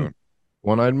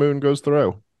 One-Eyed Moon goes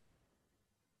through.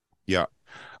 Yeah.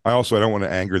 I don't want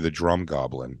to anger the drum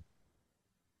goblin.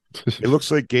 It looks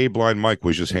like Gay Blind Mike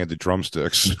was just handed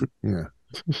drumsticks. Yeah.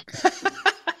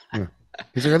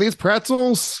 He's like, are these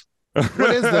pretzels? What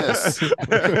is this?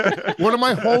 What am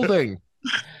I holding?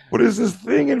 What is this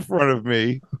thing in front of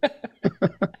me?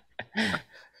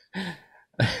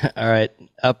 All right.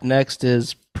 Up next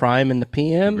is Prime and the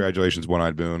PM. Congratulations,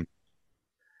 One-Eyed Moon.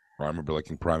 I remember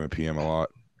liking Prime and PM a lot.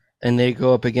 And they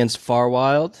go up against Far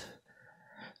Wild.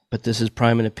 But this is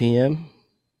Prime and the PM.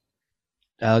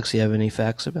 Alex, you have any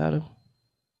facts about him?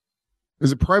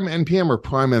 Is it Prime and PM or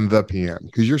Prime and the PM?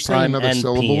 Because you're saying Prime another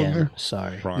syllable PM. in there.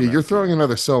 Sorry. You're throwing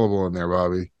another syllable in there,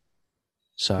 Bobby.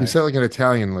 Sorry. You sound like an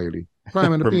Italian lady.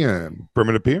 Prime and the PM. Prime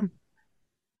and the PM?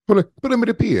 Put him in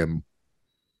the PM.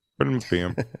 Put him in the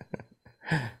PM.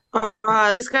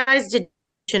 This guy's did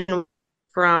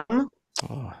from.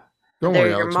 Don't There, worry,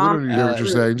 your Alex. mom- We don't hear what you're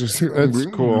saying. Just That's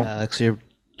cool. Alex, you're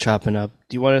chopping up.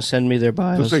 Do you want to send me their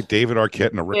bios? Looks like David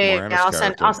Arquette and a Rick Yeah, Moranis I'll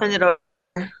character. send it over.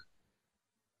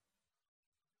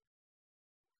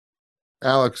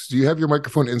 Alex, do you have your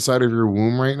microphone inside of your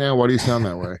womb right now? Why do you sound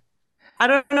that way? I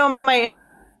don't know my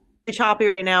choppy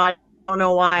right now. I don't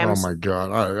know why. Oh my god!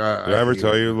 Did I ever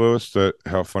tell you, Lewis, that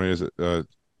how funny is it?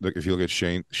 Look, if you look at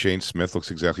Shane Smith,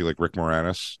 looks exactly like Rick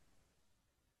Moranis.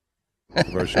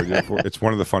 Have I showed you before? It's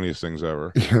one of the funniest things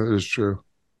ever. Yeah, that is true.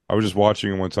 I was just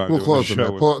watching him one time. We'll doing close the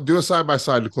them. show Do a side by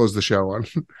side to close the show on.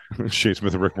 with Shane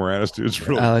Smith and Rick Moranis, dude. It's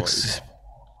really Alex. funny.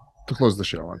 To close the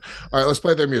show on. All right, let's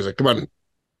play their music. Come on.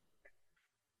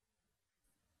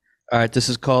 All right, this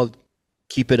is called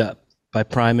 "Keep It Up" by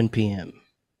Prime and PM.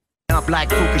 Up like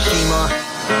Fukushima.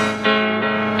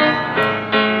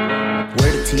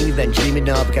 We're the team we've been dreaming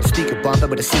of. We got a speaker bumping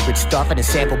with the secret stuff and a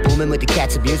sample booming with the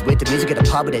cats abused with the music at the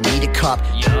pub and I need a cup.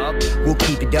 Yup. We'll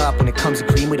keep it up when it comes to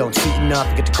cream. We don't see enough.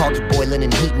 We get the cauldron boiling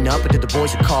and heating up until the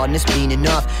boys are calling us mean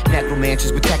enough.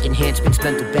 Necromancers with tech enhancements,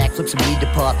 mental backflips and weed to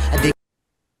puff. I think.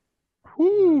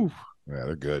 Whew. Yeah,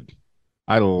 they're good.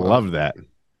 I love that.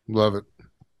 Love it.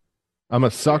 I'm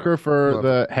a sucker for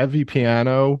the heavy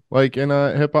piano, like in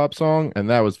a hip hop song, and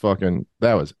that was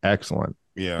excellent.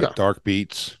 Yeah, Yeah. dark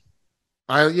beats.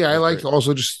 I like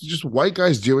also just white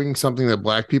guys doing something that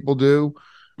black people do.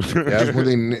 Just when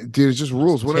they, dude, it's just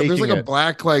rules. Whatever. There's like Taking a it.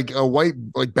 black, like a white,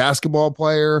 like basketball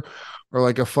player, or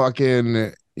like a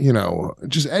fucking,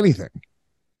 just anything.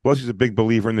 Plus, he's a big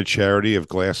believer in the charity of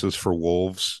Glasses for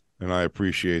Wolves, and I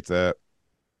appreciate that.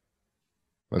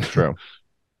 That's true.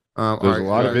 All There's right, a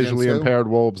lot of visually against who? impaired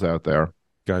wolves out there.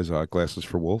 Guys, Glasses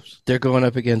for Wolves. They're going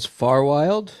up against Far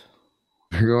Wild.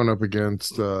 They're going up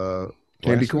against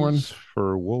Candy Corn. Glasses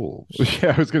for Wolves.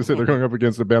 Yeah, I was going to say they're going up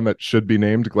against a band that should be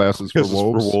named Glasses for Glasses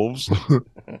Wolves. for Wolves.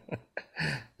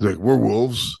 Like, we're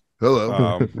wolves.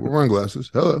 Hello. We're wearing glasses.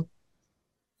 Hello.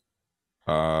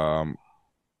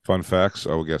 Fun facts.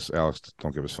 Oh, I guess Alex,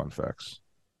 don't give us fun facts.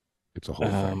 It's a whole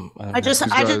thing. I just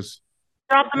guys-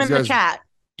 dropped them in these the guys- chat.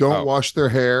 Don't wash their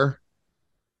hair.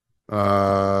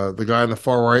 The guy on the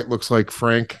far right looks like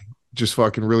Frank just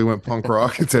fucking really went punk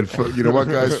rock and said, you know what,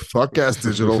 guys? Fuck Gas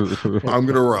Digital. I'm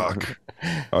going to rock.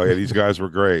 Oh, yeah, these guys were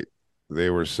great. They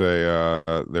were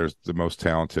they're the most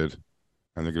talented,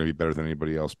 and they're going to be better than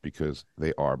anybody else because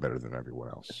they are better than everyone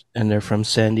else. And they're from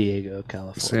San Diego,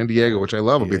 California. San Diego, which I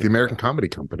love, will be at the American Comedy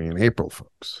Company in April,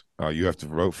 folks. Oh, you have to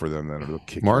vote for them then. It'll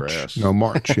kick March? your ass. No,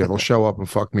 March. Yeah, they'll show up and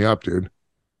fuck me up, dude.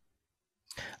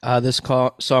 This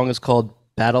song is called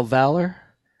Battle Valor.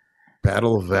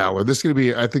 Battle of Valor. This is going to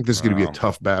be, I think this is going to be a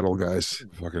tough battle, guys.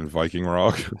 Fucking Viking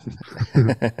rock. All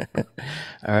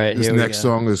right, This here we next go.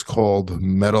 song is called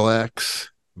Metal X.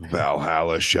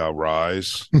 Valhalla shall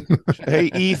rise.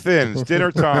 Hey, Ethan, it's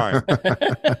dinner time.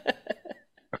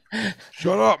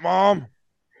 Shut up, Mom.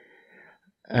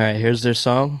 All right, here's their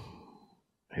song.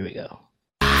 Here we go.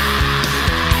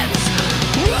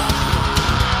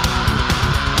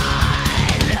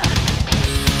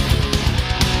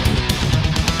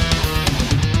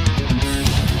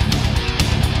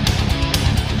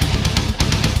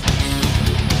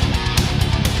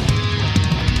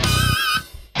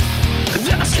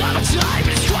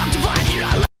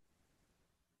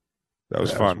 That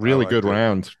was That fun. was really I good liked it.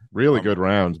 rounds. Really good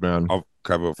rounds, man. Can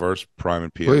I vote first? Prime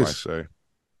and PM, Please. I say.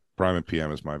 Prime and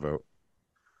PM is my vote.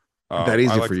 That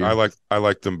easy I liked, for you. I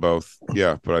like them both.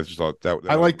 Yeah, but I just thought that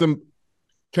I like them.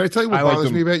 Can I tell you what I like bothers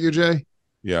them- me about you, Jay?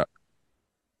 Yeah.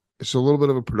 It's a little bit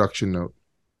of a production note.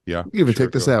 Yeah. You can even sure,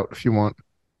 take this go. out if you want.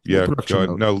 Yeah, production go note.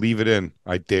 ahead. No, leave it in.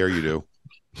 I dare you to.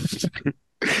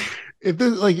 If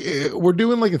this we're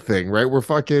doing like a thing, right? We're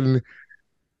fucking.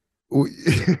 You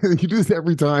do this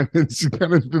every time. It's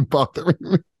kind of been bothering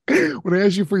me. When I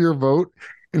ask you for your vote,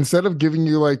 instead of giving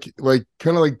you like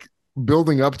kind of like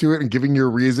building up to it and giving your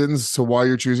reasons to why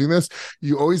you're choosing this,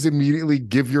 you always immediately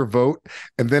give your vote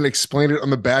and then explain it on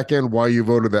the back end why you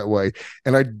voted that way.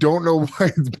 And I don't know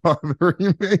why it's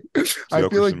bothering me. I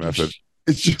feel like method.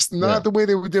 it's just not the way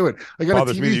they would do it. Like on a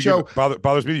Bothers me. TV You show.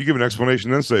 bothers me. You give an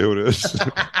explanation, then say who it is.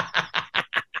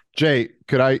 Jay,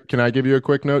 can I give you a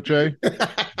quick note, Jay?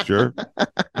 Sure.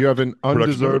 You have an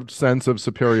undeserved sense of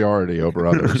superiority over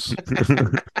others.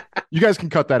 You guys can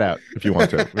cut that out if you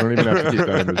want to. We don't even have to keep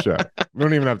that in the show. We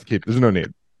don't even have to keep. There's no need.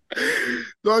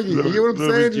 Doggy, you get what I'm Let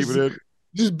me saying? keep it in.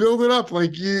 Just build it up,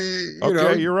 like you Okay,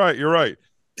 know. you're right. You're right.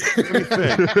 Let me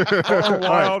think. Far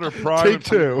Wild or Prime? Take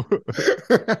two.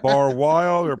 Far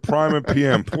Wild or Prime and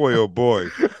PM? Boy, oh boy.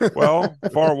 Well,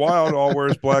 Far Wild all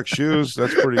wears black shoes.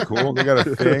 That's pretty cool. They got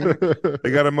a thing.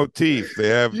 They got a motif. They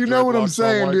have. You know what I'm dreadlocks on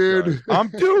saying, white dude. guys. I'm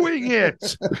doing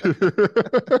it.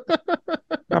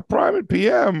 Now, Prime and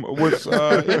PM, what's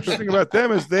interesting about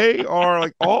them is they are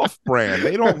like off-brand.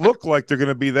 They don't look like they're going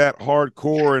to be that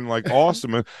hardcore and like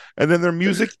awesome, and then their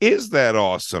music is that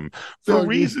awesome for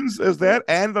reasons as that,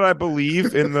 and that I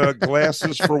believe in the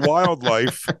Glasses for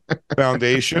Wildlife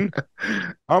Foundation.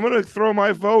 I'm going to throw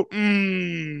my vote.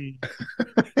 You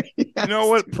know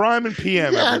what? Prime and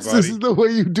PM. Yes, everybody. this is the way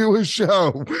you do a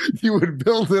show. You would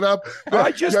build it up.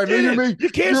 I just did it. You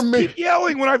can't keep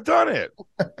yelling when I've done it.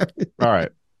 All right.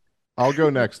 I'll go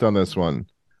next on this one.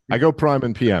 I go Prime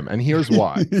and PM, and here's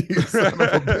why. You son of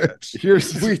a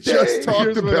bitch. We just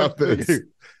talked about this.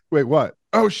 Wait, what?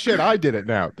 Oh shit, I did it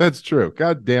now. That's true.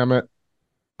 God damn it.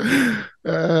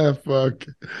 Fuck.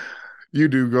 You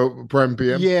do go Prime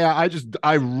PM? Yeah,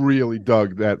 I really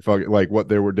dug that fucking, like, what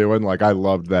they were doing. Like, I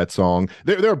loved that song.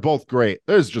 They're both great.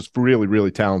 There's just really,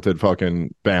 really talented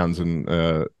fucking bands in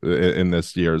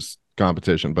this year's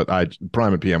competition, but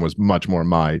Prime and PM was much more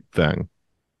my thing.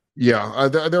 Yeah,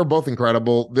 they're both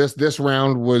incredible. This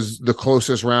round was the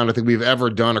closest round I think we've ever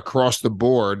done across the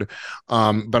board.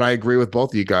 But I agree with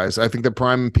both of you guys. I think that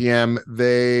Prime and PM,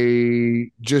 they're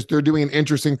doing an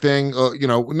interesting thing.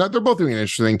 They're both doing an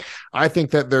interesting thing. I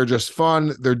think that they're just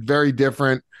fun. They're very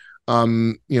different.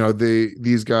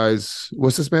 These guys.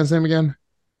 What's this band's name again?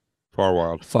 Far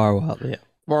Wild. Yeah.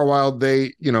 Far Wild,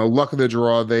 they, luck of the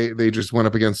draw, they just went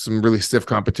up against some really stiff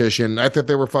competition. I thought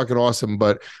they were fucking awesome,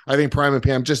 but I think Prime and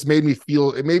PM just made me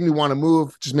want to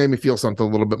move, just made me feel something a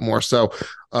little bit more. So,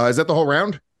 is that the whole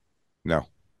round? No.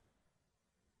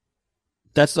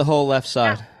 That's the whole left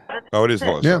side. Oh, it is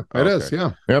the left Yeah, side. it is.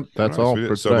 Yeah. Yep, that's all.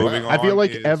 So moving on. I feel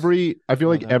like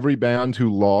every band who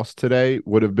lost today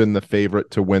would have been the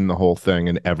favorite to win the whole thing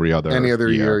in any other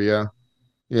year.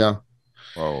 Yeah.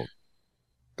 Oh.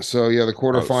 So yeah, the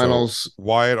quarterfinals. So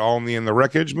Wyatt Olney and the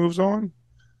Wreckage moves on,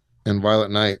 and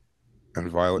Violet Night.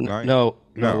 No,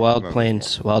 Wild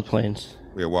Plains. Wild Plains.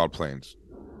 Yeah, Wild Plains.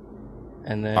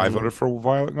 And then I voted for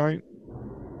Violet Night,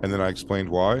 and then I explained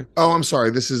why. Oh, I'm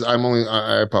sorry.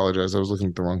 I apologize. I was looking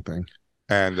at the wrong thing.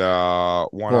 And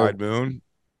One Eyed Moon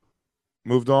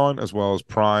moved on, as well as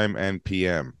Prime and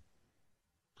PM.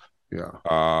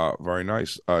 Yeah. Very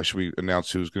nice. Should we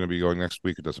announce who's going to be going next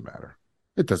week? It doesn't matter.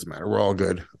 It doesn't matter. We're all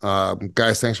good.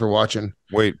 Guys, thanks for watching.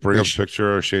 Wait, bring up a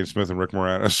picture of Shane Smith and Rick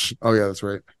Moranis. Oh, yeah, that's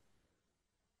right.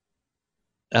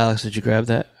 Alex, did you grab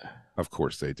that? Of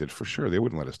course they did, for sure. They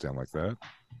wouldn't let us down like that.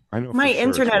 I know. My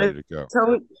internet is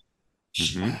so.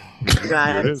 Here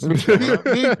it is. Here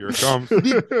it comes.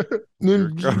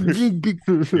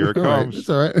 Here it comes. It's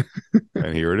all right.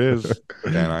 And here it is.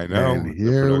 And I know. And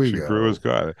here the we production go. crew has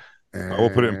got it. I will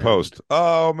put it in post.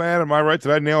 Oh man, am I right?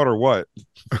 Did I nail it or what?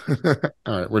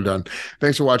 All right, we're done.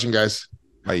 Thanks for watching, guys.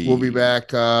 Bye. We'll be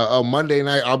back Monday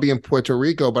night. I'll be in Puerto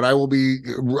Rico, but I'll be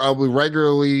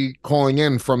regularly calling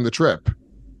in from the trip.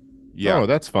 Yeah. Oh,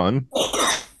 that's fun.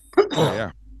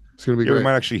 Yeah. It's gonna be We great.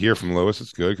 might actually hear from Lewis.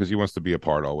 It's good because he wants to be a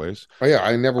part always. Oh yeah,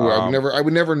 I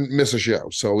would never miss a show.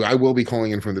 So I will be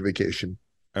calling in from the vacation.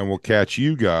 And we'll catch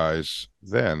you guys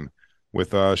then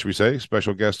with should we say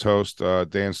special guest host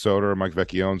Dan Soder. Mike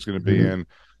Vecchione's going to be in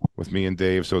with me and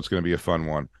Dave, so it's going to be a fun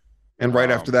one. And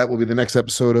right after that will be the next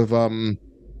episode of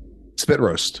Spit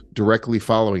Roast, directly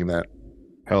following that.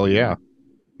 Hell yeah.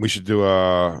 We should do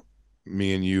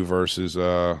me and you versus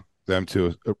them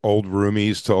two, old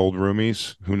roomies to old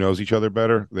roomies who knows each other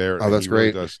better. That's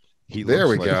great. There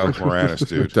we go. Rick Moranis,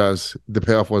 dude. It does. The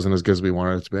payoff wasn't as good as we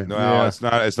wanted it to be. No, it's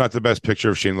not. It's not the best picture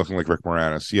of Shane looking like Rick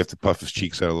Moranis. You have to puff his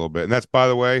cheeks out a little bit, and that's, by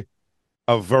the way,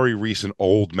 a very recent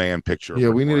old man picture. Yeah,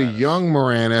 of we Rick need Moranis. a young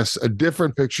Moranis, a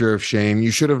different picture of Shane.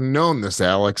 You should have known this,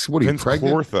 Alex. What are you, Vince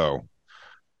pregnant? Clortho.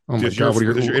 Oh my Does god!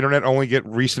 does your internet only get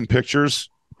recent pictures?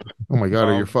 Oh my god!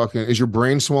 Is your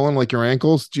brain swollen like your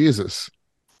ankles? Jesus.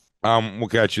 We'll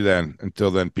catch you then.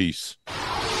 Until then, peace.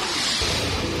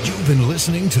 You've been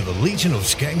listening to the Legion of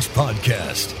Skanks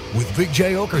podcast with Big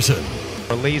J. Okerson.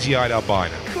 A lazy-eyed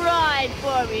albino. Cry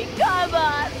for me. Come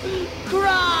on.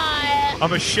 Cry.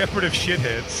 I'm a shepherd of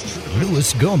shitheads.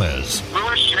 Louis Gomez.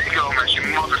 Louis J. Gomez, you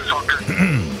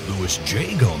motherfucker. Louis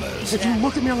J. Gomez. If you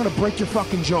look at me, I'm going to break your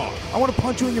fucking jaw. I want to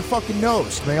punch you in your fucking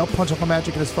nose. May I'll punch up a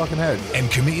magic in his fucking head. And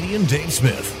comedian Dave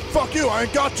Smith. Fuck you, I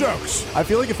ain't got jokes. I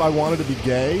feel like if I wanted to be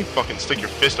gay, Fucking stick your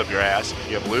fist up your ass.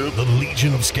 You have lube. The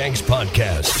Legion of Skanks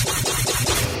podcast.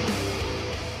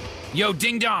 Yo,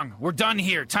 ding dong, we're done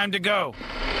here. Time to go.